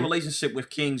 Explain your relationship with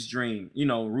King's Dream. You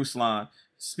know, Ruslan.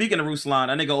 Speaking of Ruslan,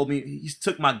 that nigga owed me. He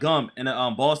took my gum in a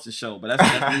Boston show, but that's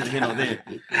neither here nor there.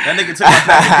 That nigga took my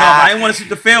gum. I didn't want to shoot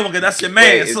the film because that's your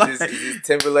man. Wait, is this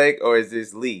Timberlake or is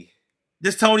this Lee?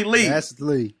 This Tony Lee. That's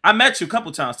Lee. I met you a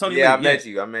couple times. Tony Lee. I met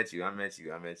you.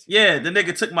 Yeah, the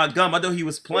nigga took my gum. I thought he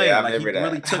was playing. Yeah, like he that.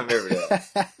 really took. I remember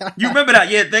that. You remember that?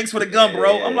 Yeah, thanks for the gum,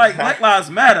 bro. Yeah. I'm like, Black Lives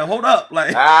Matter. Hold up. Like,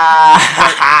 he took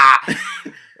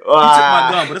my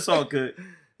gum, but it's all good.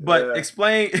 But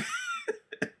explain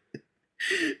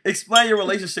your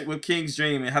relationship with King's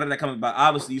Dream and how did that come about?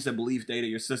 Obviously, you said Belief dated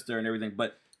your sister and everything,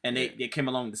 but they came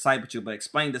along and discipled you. But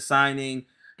explain the signing,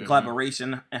 the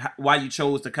collaboration, and why you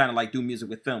chose to kind of like do music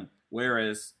with them.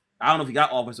 Whereas I don't know if you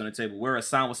got offers on the table. Whereas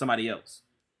signed with somebody else.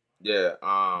 Yeah.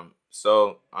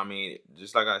 So I mean,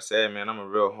 just like I said, man, I'm a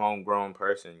real homegrown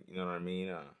person. You know what I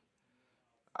mean?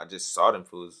 I just saw them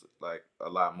fools like a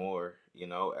lot more. You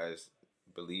know, as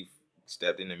Belief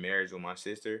stepped into marriage with my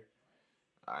sister.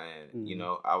 And, you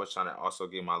know, I was trying to also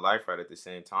get my life right at the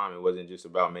same time. It wasn't just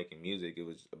about making music. It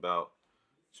was about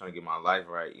trying to get my life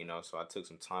right, you know. So I took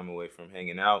some time away from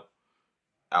hanging out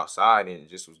outside and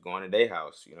just was going to their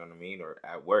house, you know what I mean? Or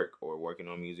at work or working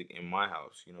on music in my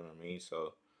house, you know what I mean?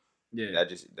 So yeah, that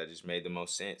just made the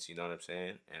most sense, you know what I'm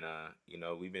saying? And, you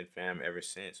know, we've been fam ever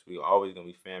since. We always going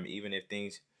to be fam, even if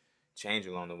things change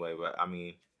along the way. But, I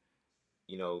mean,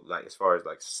 you know, like as far as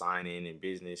like signing and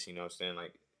business, you know what I'm saying?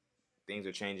 Like, things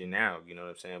are changing now, you know what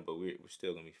I'm saying? But we're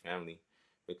still going to be family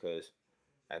because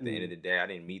at the end of the day, I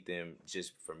didn't meet them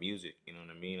just for music, you know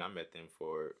what I mean? I met them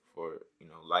for you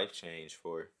know, life change,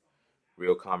 for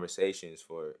real conversations,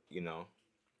 for, you know,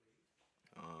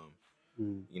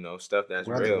 you know, stuff that's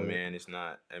real, man. It's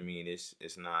not, I mean, it's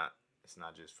not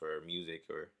just for music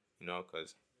or, you know,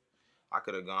 because I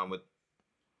could have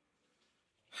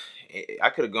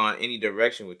gone any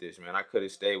direction with this, man. I could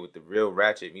have stayed with the real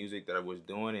ratchet music that I was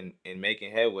doing and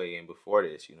making headway in before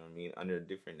this, you know what I mean, under a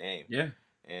different name. Yeah.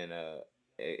 And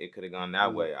it could have gone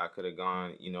that way. I could have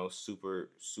gone, you know, super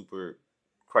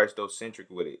Christocentric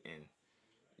with it and,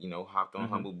 you know, hopped on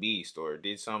Humble Beast or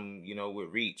did something, you know, with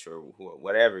Reach or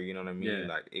whatever, you know what I mean? Yeah.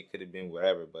 Like, it could have been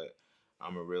whatever, but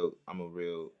I'm a real,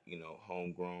 you know,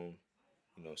 homegrown,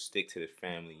 you know, stick to the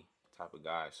family type of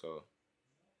guy, so.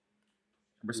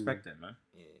 Respect that, man.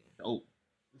 Yeah. Oh.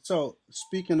 So,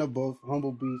 speaking of both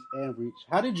Humble Beast and Reach,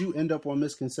 how did you end up on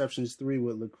Misconceptions 3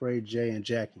 with Lecrae, Jay, and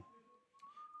Jackie?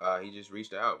 He just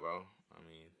reached out, bro. I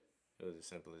mean, it was as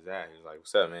simple as that. He was like,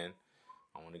 what's up, man?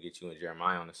 I want to get you and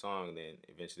Jeremiah on the song. And then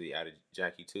eventually added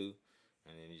Jackie too.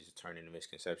 And then he just turned into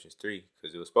Misconceptions 3.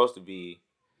 Because it was supposed to be,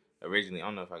 originally, I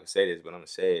don't know if I can say this, but I'm going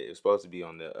to say it. It was supposed to be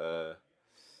on the,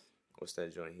 what's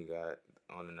that joint he got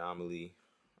on Anomaly?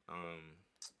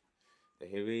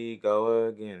 Here we go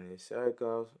again in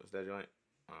circles. What's that joint?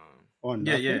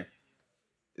 Yeah.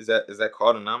 Is that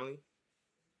called Anomaly?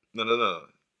 No.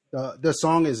 The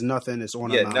song is Nothing. It's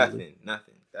on Anomaly.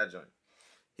 Nothing. That joint.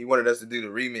 He wanted us to do the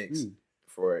remix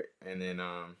for it, and then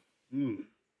I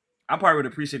probably would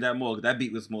appreciate that more because that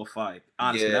beat was more fire.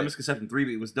 Honestly, that Misconception 3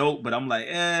 beat was dope, but I'm like,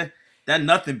 that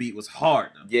Nothing beat was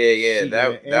hard. Yeah.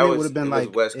 That would have been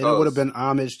like West Coast. And it would have been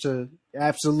homage to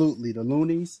absolutely the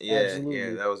Loonies. Yeah,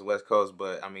 that was West Coast,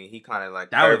 but I mean, he kind of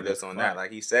like curved us on that.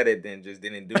 Like he said it, then just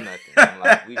didn't do nothing. I'm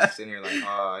like, we just sitting here like,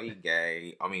 oh, he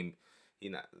gay. I mean, he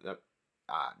not.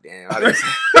 Damn.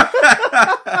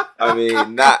 I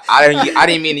mean, I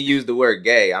didn't mean to use the word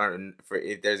gay. I don't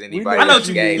if there's anybody. I know what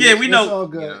you gay. Yeah, we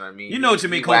know. You know what I mean. You know what you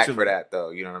mean. Whack for that though.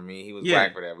 You know what I mean. He was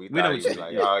whack for that. We thought he was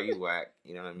like, oh, you whack.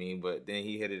 You know what I mean. But then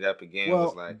he hit it up again. Well,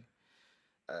 was like,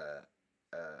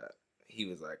 he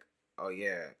was like, oh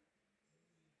yeah,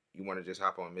 you want to just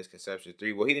hop on Misconceptions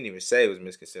 3? Well, he didn't even say it was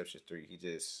Misconceptions 3. He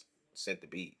just sent the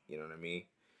beat. You know what I mean.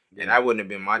 And that wouldn't have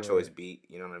been my choice beat,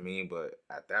 you know what I mean? But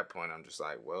at that point, I'm just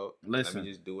like, well, let me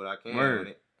just do what I can on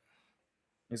it.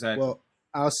 Exactly. Well,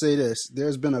 I'll say this.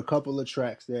 There's been a couple of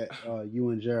tracks that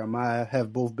you and Jeremiah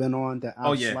have both been on that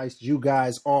I've sliced you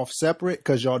guys off separate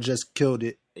because y'all just killed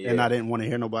it, and I didn't want to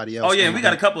hear nobody else. Oh, yeah, we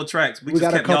got a couple of tracks. We just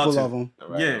got kept a couple y'all of them.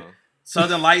 Right, yeah.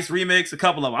 Southern Lights remix, a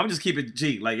couple of them. I'm just keeping it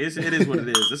G. Like, it is what it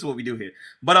is. This is what we do here.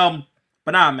 But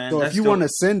nah, man. So if you want to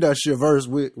send us your verse,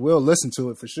 we'll listen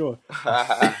to it for sure.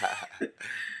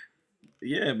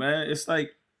 Yeah, man. It's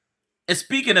like, and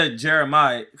speaking of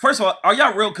Jeremiah, first of all, are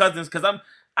y'all real cousins? Because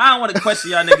I don't want to question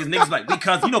y'all niggas. Niggas like, we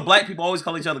cousins. You know, black people always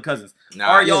call each other cousins. Nah,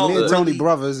 are y'all me and Tony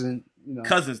brothers and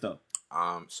cousins though?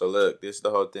 So look, this is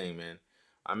the whole thing, man.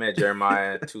 I met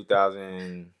Jeremiah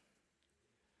 2000,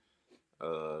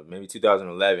 maybe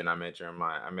 2011. I met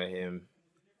Jeremiah. I met him.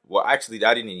 Well, actually,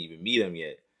 I didn't even meet him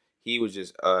yet. He was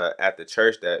just at the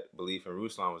church that Belief in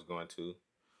Ruslan was going to.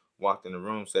 Walked in the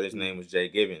room, said his name was Jay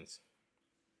Gibbons.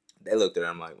 They looked at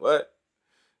him like, what?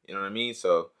 You know what I mean?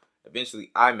 So eventually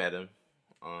I met him.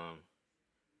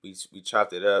 We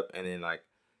chopped it up, and then like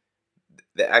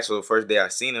the actual first day I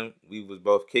seen him, we was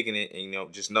both kicking it,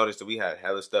 and just noticed that we had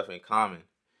hella stuff in common.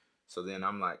 So then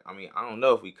I'm like, I don't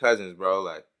know if we cousins, bro.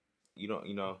 Like, I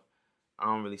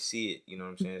don't really see it. You know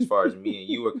what I'm saying? As far as me and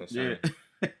you were concerned.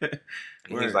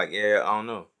 And he's like, yeah, I don't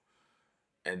know.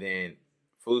 And then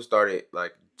Food started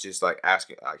just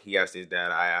asking. Like, he asked his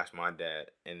dad, I asked my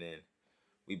dad, and then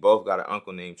we both got an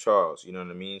uncle named Charles. You know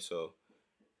what I mean? So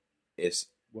it's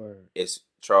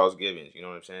Charles Gibbons. You know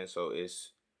what I'm saying? So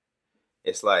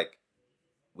it's like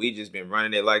we just been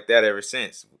running it like that ever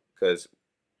since. Because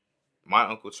my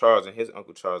Uncle Charles and his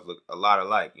Uncle Charles look a lot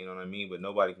alike. You know what I mean? But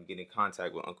nobody can get in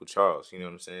contact with Uncle Charles. You know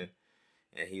what I'm saying?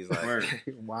 And he's like,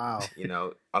 wow.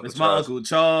 Uncle it's my Uncle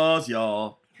Charles,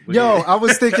 y'all. Yo, I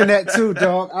was thinking that too,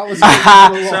 dog.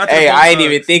 I didn't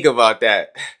even think about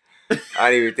that.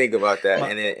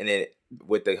 And then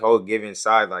with the whole giving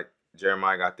side, like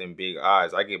Jeremiah got them big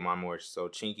eyes. I get my more so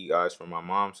chinky eyes from my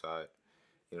mom's side.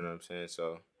 You know what I'm saying?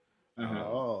 So,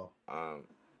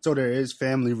 so there is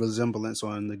family resemblance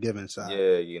on the giving side.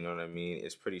 Yeah, you know what I mean.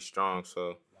 It's pretty strong.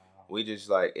 So we just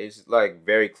it's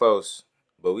very close,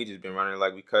 but we just been running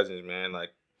like we cousins, man.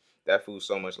 Like that fool's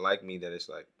so much like me that it's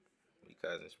like we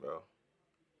cousins, bro.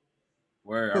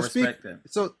 Word, I respect that.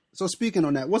 So speaking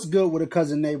on that, what's good with a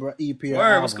cousin neighbor EP? Word,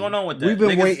 album? what's going on with that? We've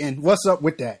been waiting. What's up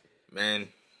with that? Man,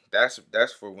 that's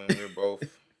for when we're both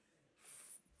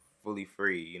fully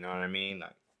free. You know what I mean?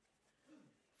 Like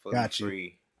fully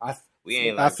free. We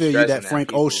ain't like I feel you that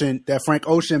Frank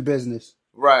Ocean business.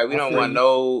 Right. We don't want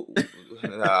no.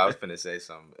 No, I was finna say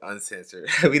something uncensored.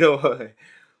 We don't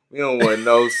want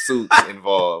no suits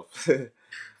involved. We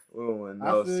don't want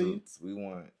no suits. We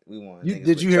want.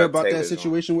 Did you hear about that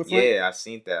situation with Frank? Yeah, I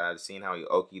seen that. I seen how he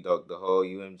okey-doked the whole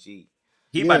UMG.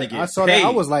 He about to get. I saw paid. that.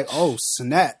 I was like, oh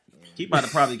snap. He about to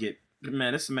probably get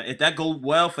if that goes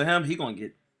well for him, he gonna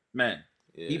get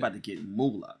He about to get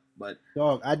moolah. But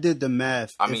dog, I did the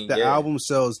math. If the album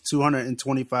sells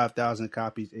 225,000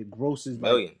 copies, it grosses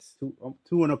millions, like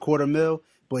 $2.25 million.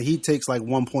 But he takes like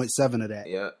 1.7 of that.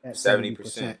 Yeah, at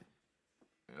 70%.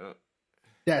 Yeah.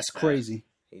 That's crazy.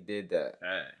 He did that.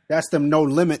 That's them no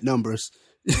limit numbers.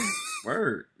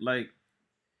 Word,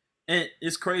 and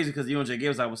it's crazy because Jay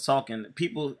Gibbs, I was talking.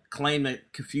 People claim to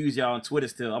confuse y'all on Twitter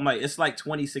still. I'm like, it's like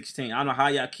 2016. I don't know how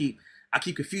y'all I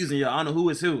keep confusing y'all. I don't know who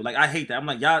is who. Like, I hate that. I'm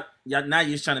like, y'all now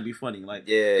you're just trying to be funny. Like,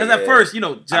 because at first,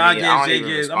 John Gibbs, Jay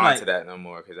Gibbs. I'm like, to that no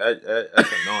more because that's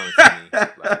annoying to me.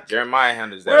 Like, Jeremiah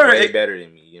handles that way better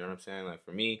than me. You know what I'm saying? Like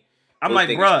for me, I'm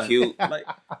like, bro, it's cute.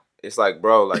 It's like,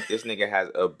 bro, like this nigga has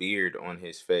a beard on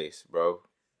his face, bro.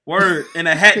 Word, and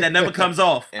a hat that never comes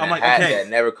off. I'm like, okay, that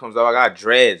never comes off. I got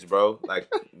dreads, bro. Like,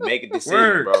 make a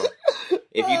decision, bro.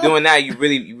 If you're doing that, you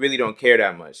really don't care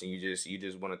that much, and you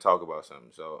just want to talk about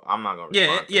something. So I'm not gonna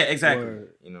respond. Yeah, exactly.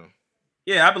 Word.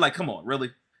 Yeah, I'd be like, come on,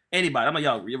 really? Anybody? I'm like,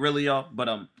 y'all, really, y'all?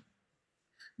 But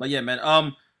yeah,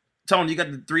 man. Tony, you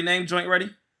got the 3-name joint ready?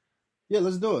 Yeah,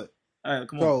 let's do it. All right,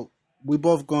 come on. So we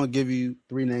both gonna give you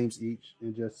 3 names each,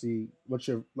 and just see what's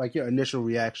your initial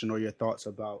reaction or your thoughts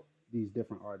about these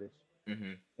different artists.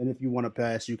 Mm-hmm. And if you want to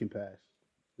pass, you can pass.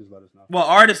 Just let us know. Well,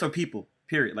 artists or people,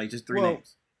 period. Like just 3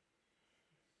 names.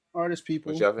 Artists,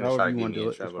 people. But y'all finna try to get me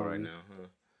in trouble right now, huh?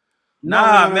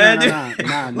 Nah, man.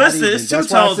 Nah, listen, it's two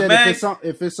tones, man.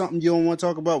 If it's something you don't want to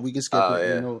talk about, we can skip it.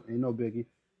 Yeah. Ain't no biggie.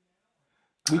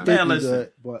 We think we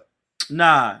good, but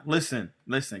nah. Listen.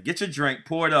 Get your drink,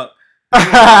 pour it up.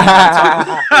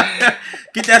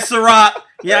 Get that Ciroc.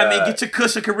 Yeah, I mean, get your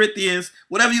Cushion Corinthians,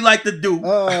 whatever you like to do.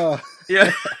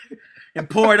 Yeah, and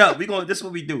pour it up. This is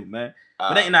what we do, man.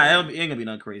 But it ain't gonna be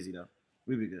nothing crazy though.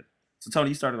 We be good. So Tony,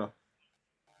 you started off.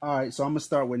 All right, so I'm gonna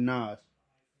start with Nas.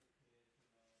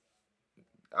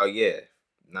 Oh yeah,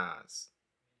 Nas.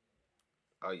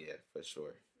 Oh yeah, for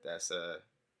sure. That's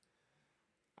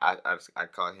I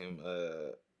call him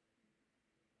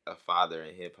a father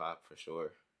in hip hop for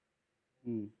sure.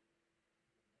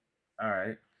 All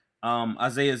right.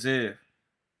 Isaiah Ziv.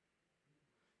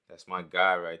 That's my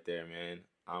guy right there, man.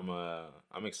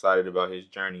 I'm excited about his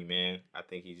journey, man. I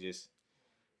think he's just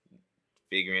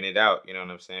figuring it out, you know what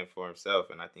I'm saying, for himself.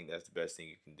 And I think that's the best thing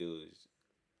you can do is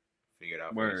figure it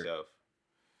out for yourself.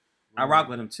 I rock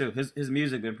with him too. His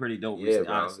music been pretty dope recently,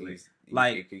 honestly.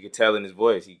 You could tell in his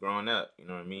voice, he growing up, you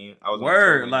know what I mean? I was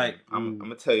I'm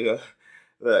gonna tell you,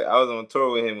 look, I was on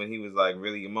tour with him when he was like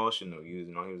really emotional. He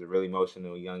was a really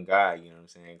emotional young guy, you know what I'm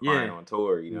saying? Crying on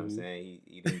tour, you know what I'm saying?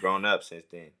 He done grown up since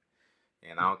then.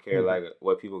 And I don't care like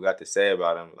what people got to say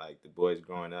about him, like the boy's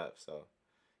growing up. So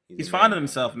He's finding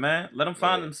himself, man. Let him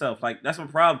find himself. Like, that's my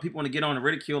problem. People want to get on the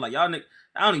ridicule. Like, y'all,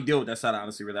 I don't even deal with that side,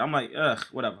 honestly, really. I'm like,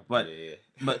 whatever. But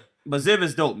Ziv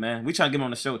is dope, man. We try to get him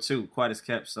on the show, too. Quiet as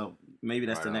kept. So maybe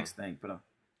that's the next thing. But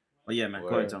yeah, man. Go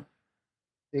ahead, Tom.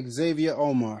 Xavier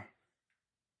Omar.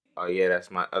 Oh, yeah, that's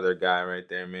my other guy right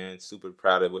there, man. Super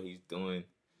proud of what he's doing.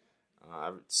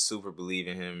 I super believe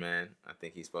in him, man. I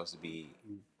think he's supposed to be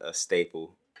a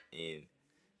staple in,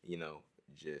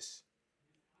 just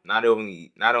not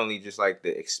only just like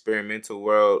the experimental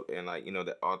world and like,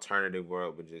 the alternative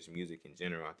world, but just music in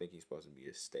general. I think he's supposed to be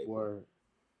a staple. Word.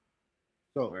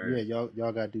 So yeah,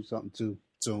 y'all gotta do something too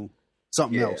soon.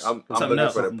 Something else. I'm looking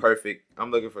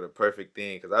for the perfect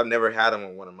thing because I've never had him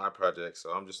on one of my projects,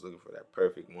 so I'm just looking for that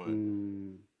perfect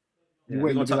one. You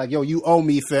waiting to be like, yo, you owe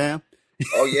me, fam.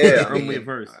 Oh yeah,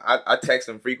 I text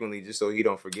him frequently just so he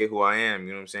don't forget who I am.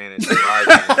 You know what I'm saying?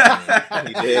 And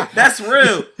he did. That's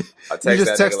real. I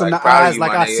text him the eyes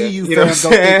like I see you, fam. Don't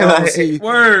think I don't see you.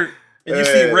 Word. And you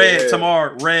see Red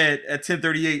tomorrow. Red at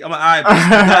 10:38. I'm like, all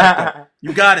right,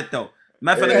 you got it though.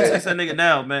 Matter of fact, let me text that nigga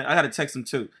now, man. I gotta text him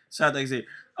too. Shout out to Xavier.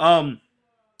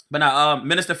 But now,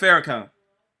 Minister Farrakhan.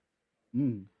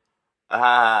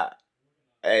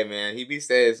 Hey man, he be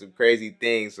saying some crazy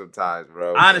things sometimes,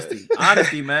 bro.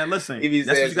 Honesty, man. Listen, he be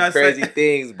saying some crazy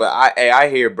things, but I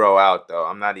hear bro out though.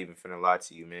 I'm not even finna lie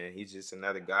to you, man. He's just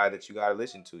another guy that you gotta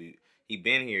listen to. He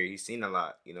been here. He's seen a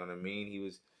lot. You know what I mean? He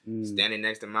was standing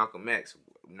next to Malcolm X.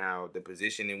 Now the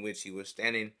position in which he was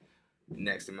standing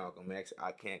next to Malcolm X,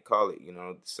 I can't call it.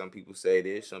 Some people say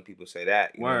this, some people say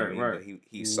that. You know what I mean? But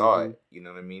he saw it. You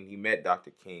know what I mean? He met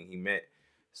Dr. King.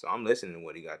 So I'm listening to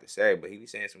what he got to say, but he be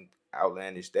saying some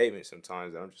outlandish statements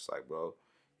sometimes that I'm just like, bro,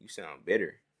 you sound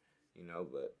bitter,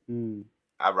 but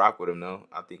I rock with him though.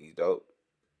 I think he's dope.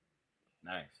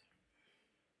 Nice.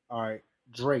 All right,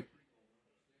 Drake.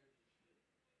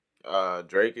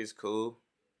 Drake is cool.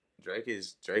 Drake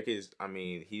is I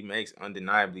mean, he makes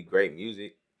undeniably great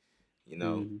music.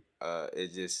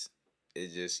 It's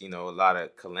just a lot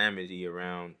of calamity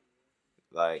around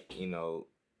like,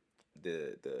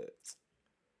 the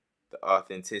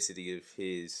authenticity of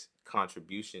his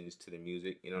contributions to the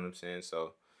music, you know what I'm saying?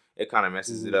 So it kind of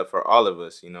messes it up for all of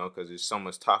us, because there's so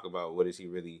much talk about what is he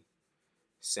really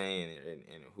saying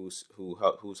and who's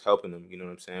helping him, you know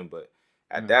what I'm saying? But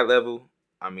at that level,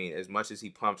 I mean, as much as he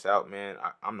pumps out, man,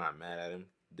 I'm not mad at him.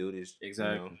 Dude is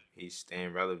he's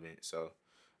staying relevant. So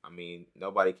I mean,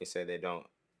 nobody can say they don't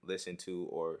listen to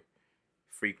or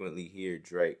frequently hear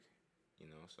Drake,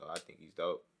 So I think he's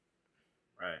dope.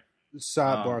 Right.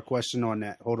 Sidebar question on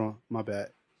that. Hold on, my bad.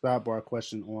 Sidebar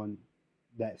question on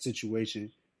that situation.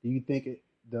 Do you think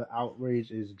the outrage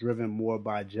is driven more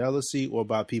by jealousy or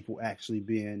by people actually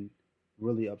being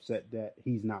really upset that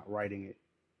he's not writing it?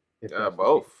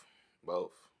 Both.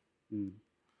 Both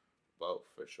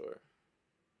for sure.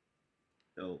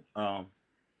 So,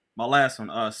 my last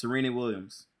one, Serena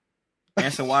Williams.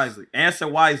 Answer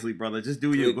wisely, brother. Just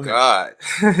do you. Good God.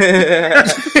 good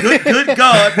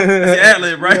God. That's the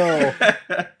ad-lib, right?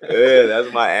 Yeah,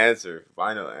 that's my answer.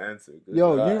 Final answer. Good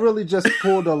God. You really just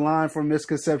pulled a line from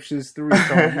Misconceptions 3,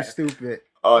 so you stupid.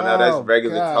 Oh, no, that's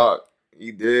regular talk.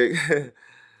 You dig?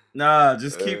 Nah,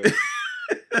 just keep it.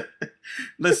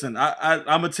 Listen, I'm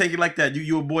going to take it like that.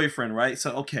 You a boyfriend, right?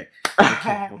 So, okay.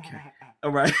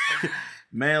 All right.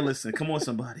 Man, listen. Come on,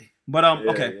 somebody. But,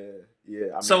 okay.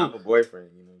 Yeah, I mean, I'm a boyfriend,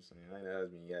 you know what I'm saying? I ain't a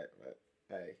husband yet, but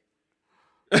hey.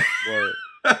 Word.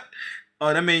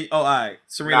 All right.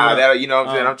 Serena, nah, you know what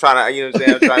I'm saying? I'm trying to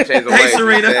change the way. Hey,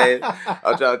 Serena.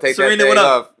 I'm trying to take Serena, that thing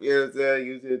off. Up? You know what I'm saying?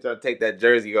 Usually trying to take that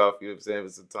jersey off, you know what I'm saying?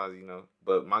 But sometimes,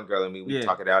 but my girl and me, we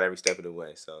talk it out every step of the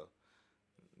way. So,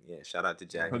 yeah, shout out to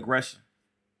Jackie. Progression.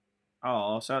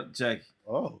 Oh, shout out to Jackie.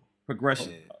 Oh.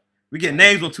 Progression. Yeah. We get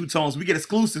names on Two Tones. We get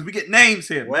exclusives. We get names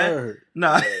here, man.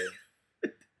 Nah. Yeah.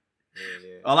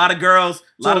 A lot of girls.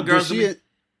 Go ahead.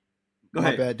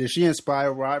 Bad. Did she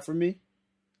inspire Ride For Me?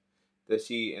 Did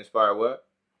she inspire what?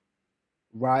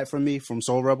 Ride For Me from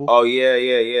Soul Rebel. Oh yeah,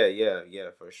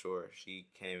 for sure. She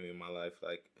came in my life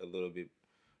like a little bit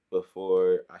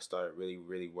before I started really,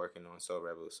 really working on Soul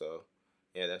Rebel. So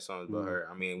yeah, that song's about her.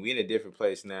 I mean, we in a different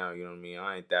place now. You know what I mean?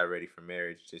 I ain't that ready for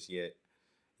marriage just yet.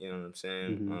 You know what I'm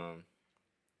saying? Mm-hmm.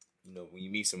 When you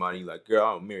meet somebody, you're like, girl,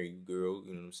 I'll marry you, girl.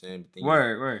 You know what I'm saying? But then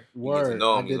word. You get to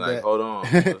know them, you're like, hold on.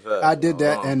 I did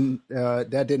that, and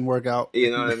that didn't work out. You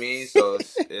know what I mean? So,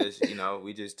 it's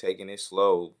we just taking it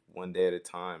slow, one day at a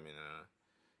time.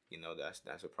 And,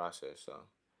 that's a process. So,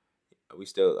 we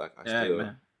still, I still,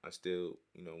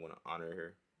 want to honor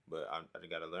her. But I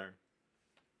got to learn.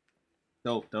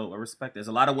 Dope. I respect. There's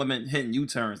a lot of women hitting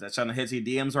U-turns that's trying to hit his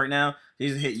DMs right now. He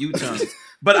just hit U-turns,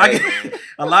 but I get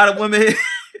a lot of women.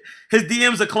 His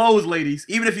DMs are closed, ladies.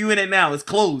 Even if you in it now, it's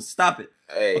closed. Stop it.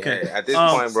 Hey, at this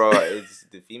point, bro, it's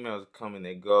the females come and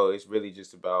they go. It's really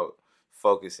just about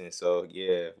focusing. So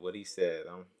yeah, what he said.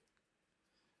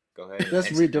 Go ahead.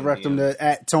 Let's redirect him to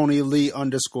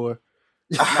 @TonyLee_.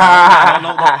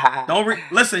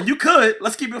 Listen, you could.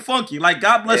 Let's keep it funky. Like,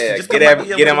 God bless you. Just get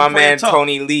him my man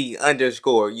Tony Lee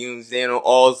 _ You understand, on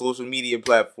all social media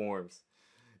platforms.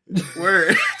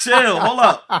 Word. Chill. Hold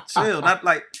up. Chill. Not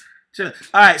like chill.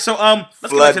 All right. So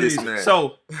let's get back to the music. Man.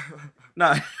 So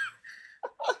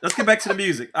let's get back to the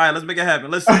music. All right. Let's make it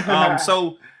happen. Listen.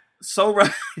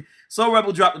 So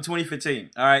Rebel dropped in 2015.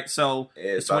 All right. So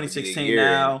it's 2016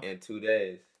 now. In 2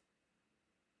 days.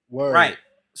 Word. Right.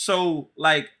 So,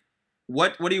 like,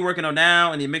 what are you working on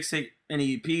now? Any mixtape,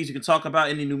 any EPs you can talk about?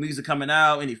 Any new music coming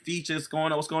out? Any features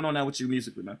going on? What's going on now with you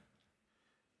musically, man?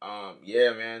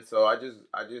 Yeah, man. So I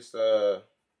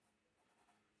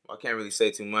can't really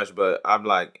say too much, but I'm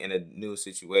like in a new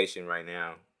situation right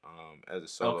now. As a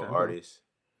solo artist,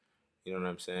 you know what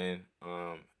I'm saying?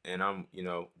 And I'm,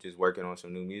 just working on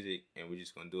some new music, and we're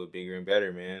just gonna do it bigger and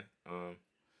better, man.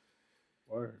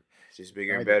 Word. Just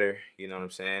bigger and better, you know what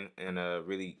I'm saying, and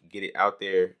really get it out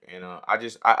there. And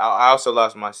I also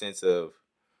lost my sense of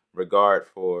regard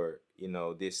for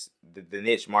the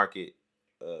niche market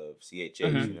of CHH.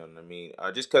 You know what I mean?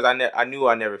 Just because I knew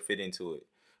I never fit into it,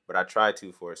 but I tried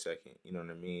to for a second. You know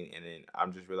what I mean? And then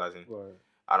I'm just realizing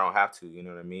I don't have to. You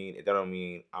know what I mean? That don't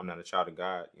mean I'm not a child of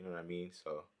God. You know what I mean?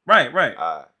 So right.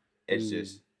 It's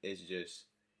just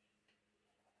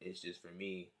for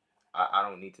me. I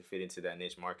don't need to fit into that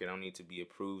niche market. I don't need to be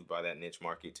approved by that niche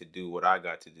market to do what I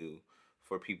got to do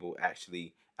for people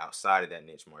actually outside of that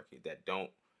niche market that don't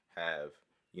have,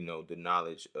 the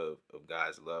knowledge of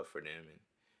God's love for them, and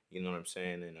you know what I'm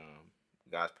saying, and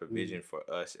God's provision for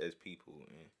us as people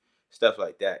and stuff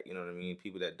like that. You know what I mean?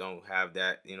 People that don't have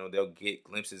that, they'll get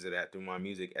glimpses of that through my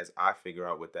music as I figure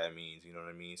out what that means. You know what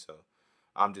I mean? So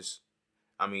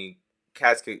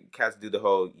Cats do the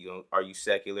whole, are you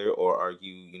secular or are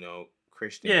you,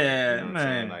 Christian? Yeah, you know what man. I'm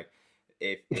saying? Like,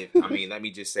 if let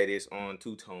me just say this on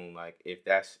two-tone. Like, if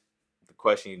that's the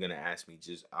question you're gonna ask me,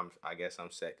 I guess I'm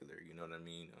secular. You know what I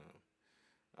mean?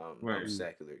 I'm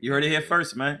secular. You heard it here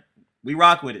first, man. We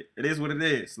rock with it. It is what it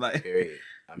is. Like, period.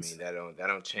 I mean, that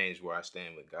don't change where I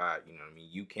stand with God. You know what I mean?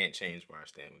 You can't change where I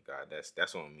stand with God.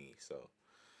 That's on me. So,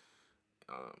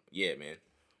 yeah, man.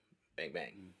 Bang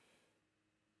bang.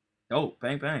 Oh,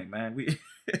 bang bang, man. We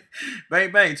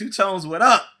bang bang, 2 Tones, what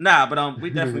up? Nah, but we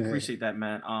definitely appreciate that,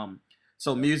 man.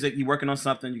 So music, you working on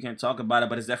something, you can't talk about it,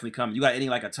 but it's definitely coming. You got any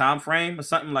like a time frame or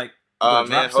something like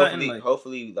man,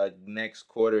 hopefully like next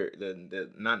quarter,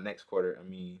 not next quarter, I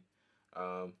mean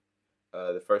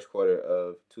the first quarter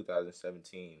of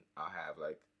 2017, I'll have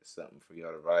like something for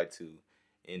y'all to ride to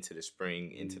into the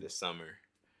spring, into the summer,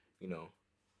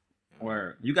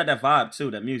 Where you got that vibe too,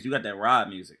 that music. You got that ride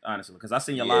music, honestly. Because I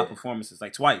seen your live performances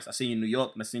like twice. I seen you in New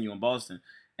York and I seen you in Boston.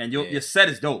 And your set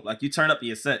is dope. Like you turn up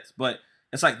your sets, but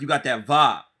it's like you got that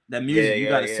vibe, that music. You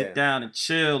got to sit down and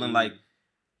chill and like.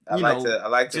 I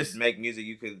like to make music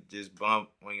you could just bump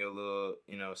on your little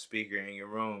speaker in your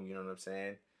room. You know what I'm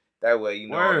saying? That way you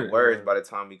know all the words by the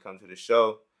time we come to the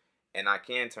show, and I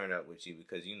can turn up with you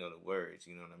because you know the words.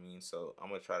 You know what I mean? So I'm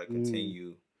gonna try to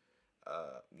continue.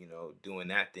 Doing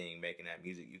that thing, making that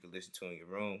music you can listen to in your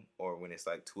room, or when it's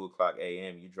like 2:00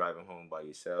 a.m. you driving home by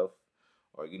yourself,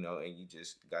 or and you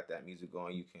just got that music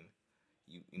going,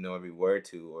 you know every word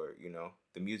to, or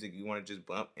the music you want to just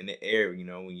bump in the air, when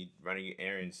you running your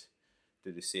errands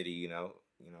through the city,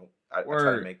 I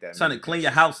try to make that. Trying to clean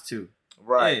your house too,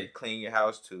 right? Clean your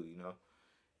house too,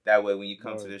 That way when you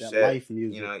come to the show,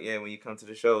 when you come to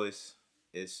the show, it's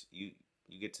you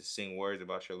get to sing words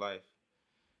about your life.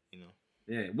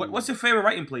 Yeah. What's your favorite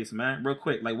writing place, man? Real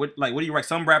quick. What do you write?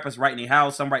 Some rappers write in their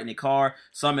house, some write in their car,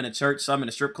 some in a church, some in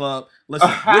a strip club. Listen,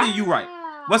 what do you write?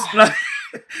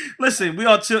 Listen, we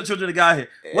all children of God here.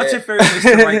 What's your favorite place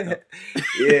to write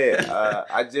though?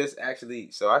 I just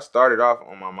actually, so I started off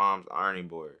on my mom's ironing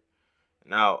board.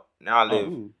 Now I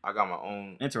live. I got my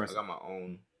own. Interesting. I got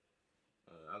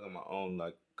my own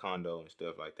like condo and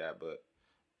stuff like that. But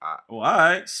all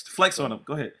right, flex on them.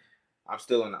 Go ahead. I'm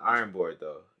still on the iron board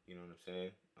though. You know what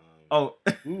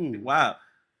I'm saying? Wow.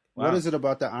 What is it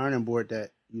about the ironing board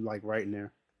that you like writing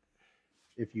there?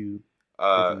 If you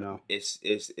know. It's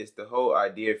the whole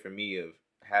idea for me of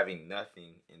having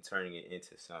nothing and turning it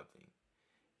into something.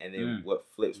 And then what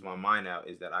flips my mind out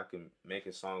is that I can make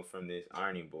a song from this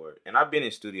ironing board. And I've been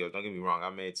in studios, don't get me wrong. I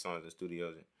made songs in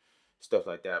studios and stuff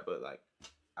like that. But like,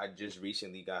 I just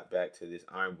recently got back to this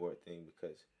Iron Board thing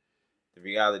because the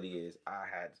reality is I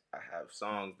have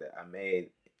songs that I made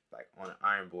like on an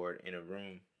Iron Board in a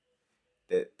room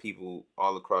that people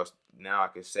all across, now I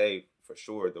could say for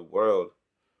sure, the world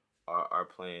are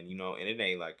playing, you know, and it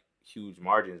ain't like huge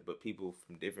margins, but people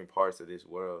from different parts of this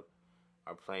world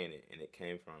are playing it, and it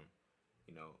came from,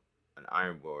 you know, an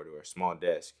Iron Board or a small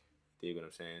desk. You know what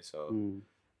I'm saying? So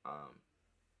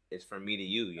it's from me to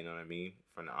you, you know what I mean?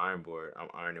 From the Iron Board, I'm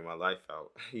ironing my life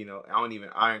out. You know, I don't even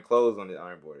iron clothes on the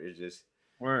Iron Board. It's just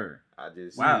word.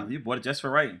 Wow, you bought it just for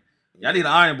writing. Yeah. I need an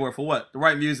Iron Board for what? To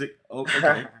write music. Oh,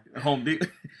 okay. Home deep.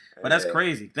 But that's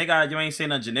crazy. Thank God you ain't saying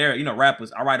nothing generic. You know,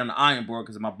 rappers, I write on the Iron Board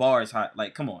because my bar is hot.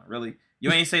 Like, come on, really?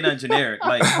 You ain't say nothing generic.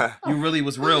 Like, you really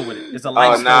was real with it. It's a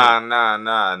life story.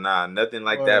 Nah. Nothing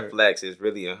like that flex. It's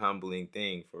really a humbling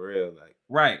thing, for real. Like,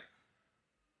 right.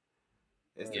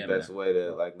 It's the best way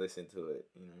to, like, listen to it,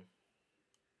 you know?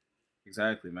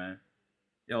 Exactly, man.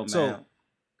 Yo, man. So,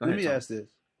 let me ask this.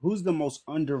 Who's the most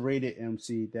underrated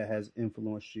MC that has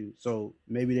influenced you? So,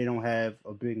 maybe they don't have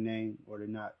a big name or they're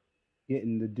not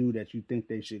getting the due that you think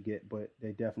they should get, but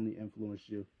they definitely influenced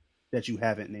you that you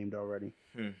haven't named already.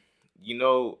 You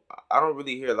know, I don't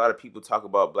really hear a lot of people talk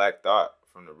about Black Thought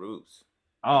from the Roots.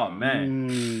 Oh,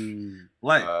 man.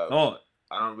 Black Thought.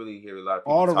 I don't really hear a lot of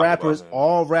people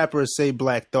all rappers say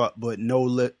Black Thought, but no,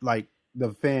 like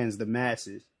the fans, the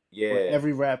masses. Yeah.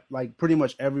 But pretty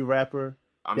much every rapper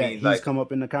he's come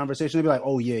up in the conversation, they be like,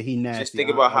 oh yeah, he nasty. Just think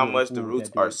about how much the Roots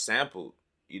are sampled.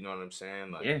 You know what I'm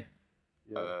saying? Like,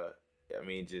 I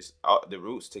mean, just the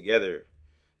Roots together.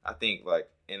 I think like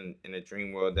in a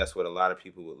dream world, that's what a lot of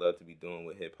people would love to be doing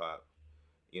with hip hop.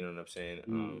 You know what I'm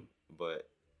saying? But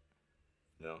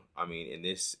you know, I mean, in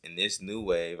this new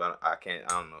wave, I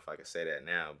don't know if I can say that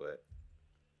now, but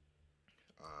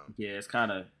it's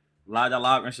kind of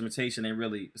live instrumentation ain't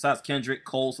really, besides Kendrick,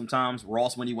 Cole sometimes,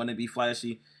 Ross when he want to be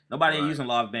flashy. Nobody ain't using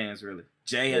live bands really.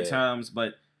 Jay at times,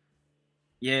 but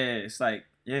it's like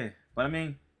but I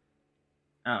mean,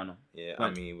 I don't know. Yeah, but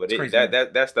I mean, but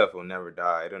that stuff will never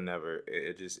die. It'll never.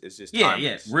 It's just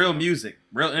timeless. Real music,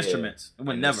 real instruments. It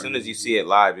would never. As soon as you see it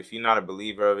live, if you're not a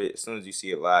believer of it, as soon as you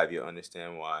see it live, you'll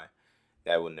understand why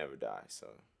that will never die. So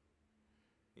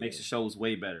makes the shows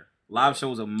way better. Live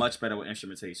shows are much better with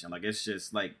instrumentation. Like it's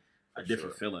just like a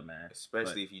different feeling, man.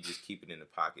 Especially if you just keep it in the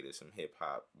pocket of some hip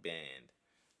hop band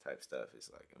type stuff.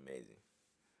 It's like amazing.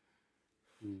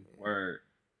 Word.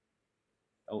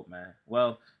 Oh man.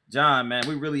 Well, John, man,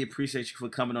 we really appreciate you for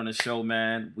coming on the show,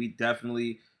 man. We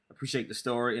definitely appreciate the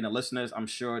story, and the listeners, I'm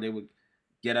sure they would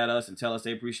get at us and tell us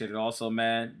they appreciate it also,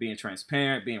 man. Being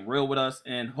transparent, being real with us,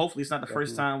 and hopefully it's not the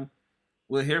first time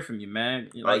we'll hear from you, man.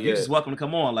 Like you're just welcome to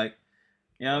come on, like,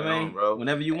 you know what I mean, bro.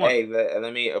 Whenever you want. Hey,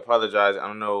 let me apologize. I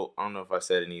don't know if I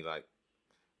said any like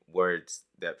words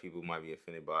that people might be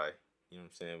offended by. You know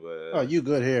what I'm saying? But you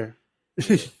good here?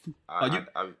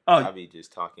 I'll be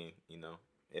just talking, you know.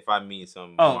 If I mean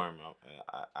something harm,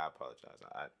 I apologize.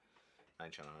 I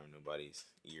ain't trying to harm nobody's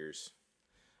ears.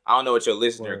 I don't know what your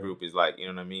listener group is like. You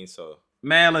know what I mean? So,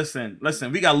 man, listen.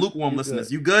 We got lukewarm listeners.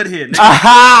 Good. You good here,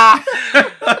 nigga?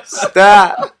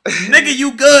 Stop, nigga.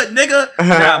 You good, nigga?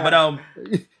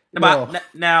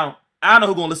 Now I don't know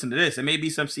who's gonna listen to this. It may be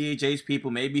some CHH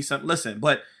people, maybe some. Listen,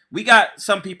 but we got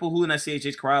some people who in that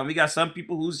CHH crowd. And we got some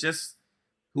people who's just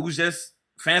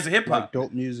fans of hip hop, like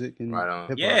dope music, and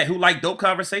hip-hop. Who like dope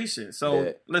conversation.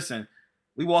 So listen,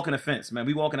 we walking the fence, man.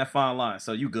 We walking that fine line.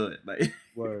 So you good, like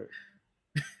word.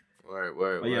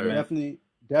 Yeah, man.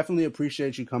 Definitely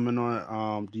appreciate you coming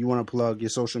on. Do you want to plug your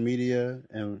social media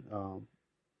and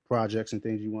projects and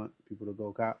things you want people to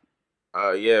go cop?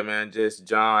 Yeah, man. Just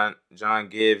John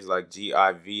Gibbs, like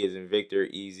GIV as in Victor,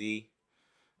 EZ.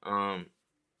 And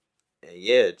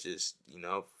yeah, just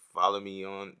follow me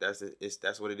on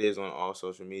that's what it is on all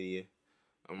social media.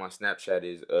 On my Snapchat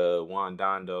is Juan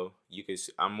Dondo. You can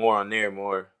I'm more on there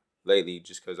lately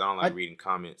just because I don't like reading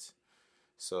comments.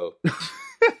 So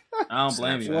I don't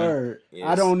blame you. Word. Yes.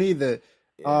 I don't either.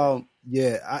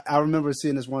 Yeah. I remember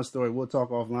seeing this one story. We'll talk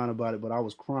offline about it, but I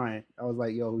was crying. I was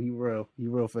like, "Yo, he real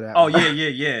for that." Oh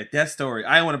yeah. That story.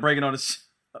 I didn't want to break it on the.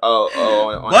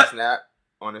 On the Snap.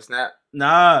 On the Snap?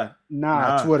 Nah.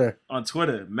 Twitter. On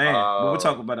Twitter, man. We'll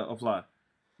talk about it offline.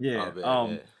 Yeah.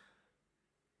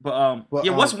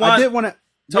 What's Juan? I did want to.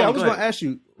 Yeah, I was going to ask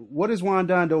you, what does Juan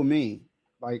Dondo mean?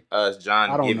 Like, it's John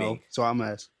I don't Giving. know, so I'm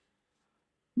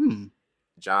asking.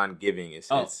 John Giving is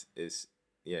it's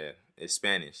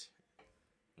Spanish.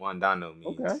 Juan Dondo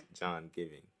means John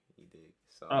Giving. You dig?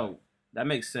 So, that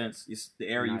makes sense. It's the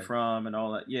area you're from and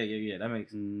all that. Yeah. That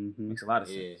makes a lot of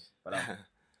sense. But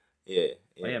yeah.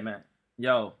 But yeah, man.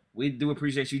 Yo, we do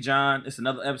appreciate you, John. It's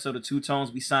another episode of Two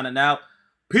Tones. We signing out.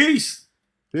 Peace.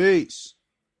 Peace.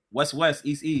 West, west,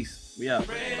 east, east. We out.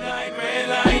 Red light,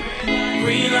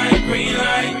 green light, green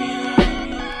light.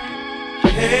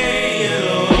 Hey,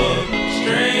 yellow,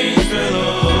 strange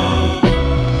fellow.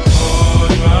 On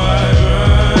my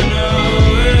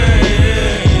runaway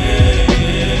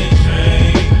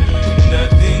train,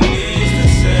 nothing is the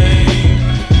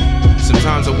same.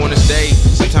 Sometimes I wanna stay,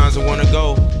 sometimes I wanna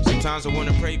go, sometimes I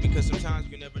wanna pray because sometimes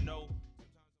you know.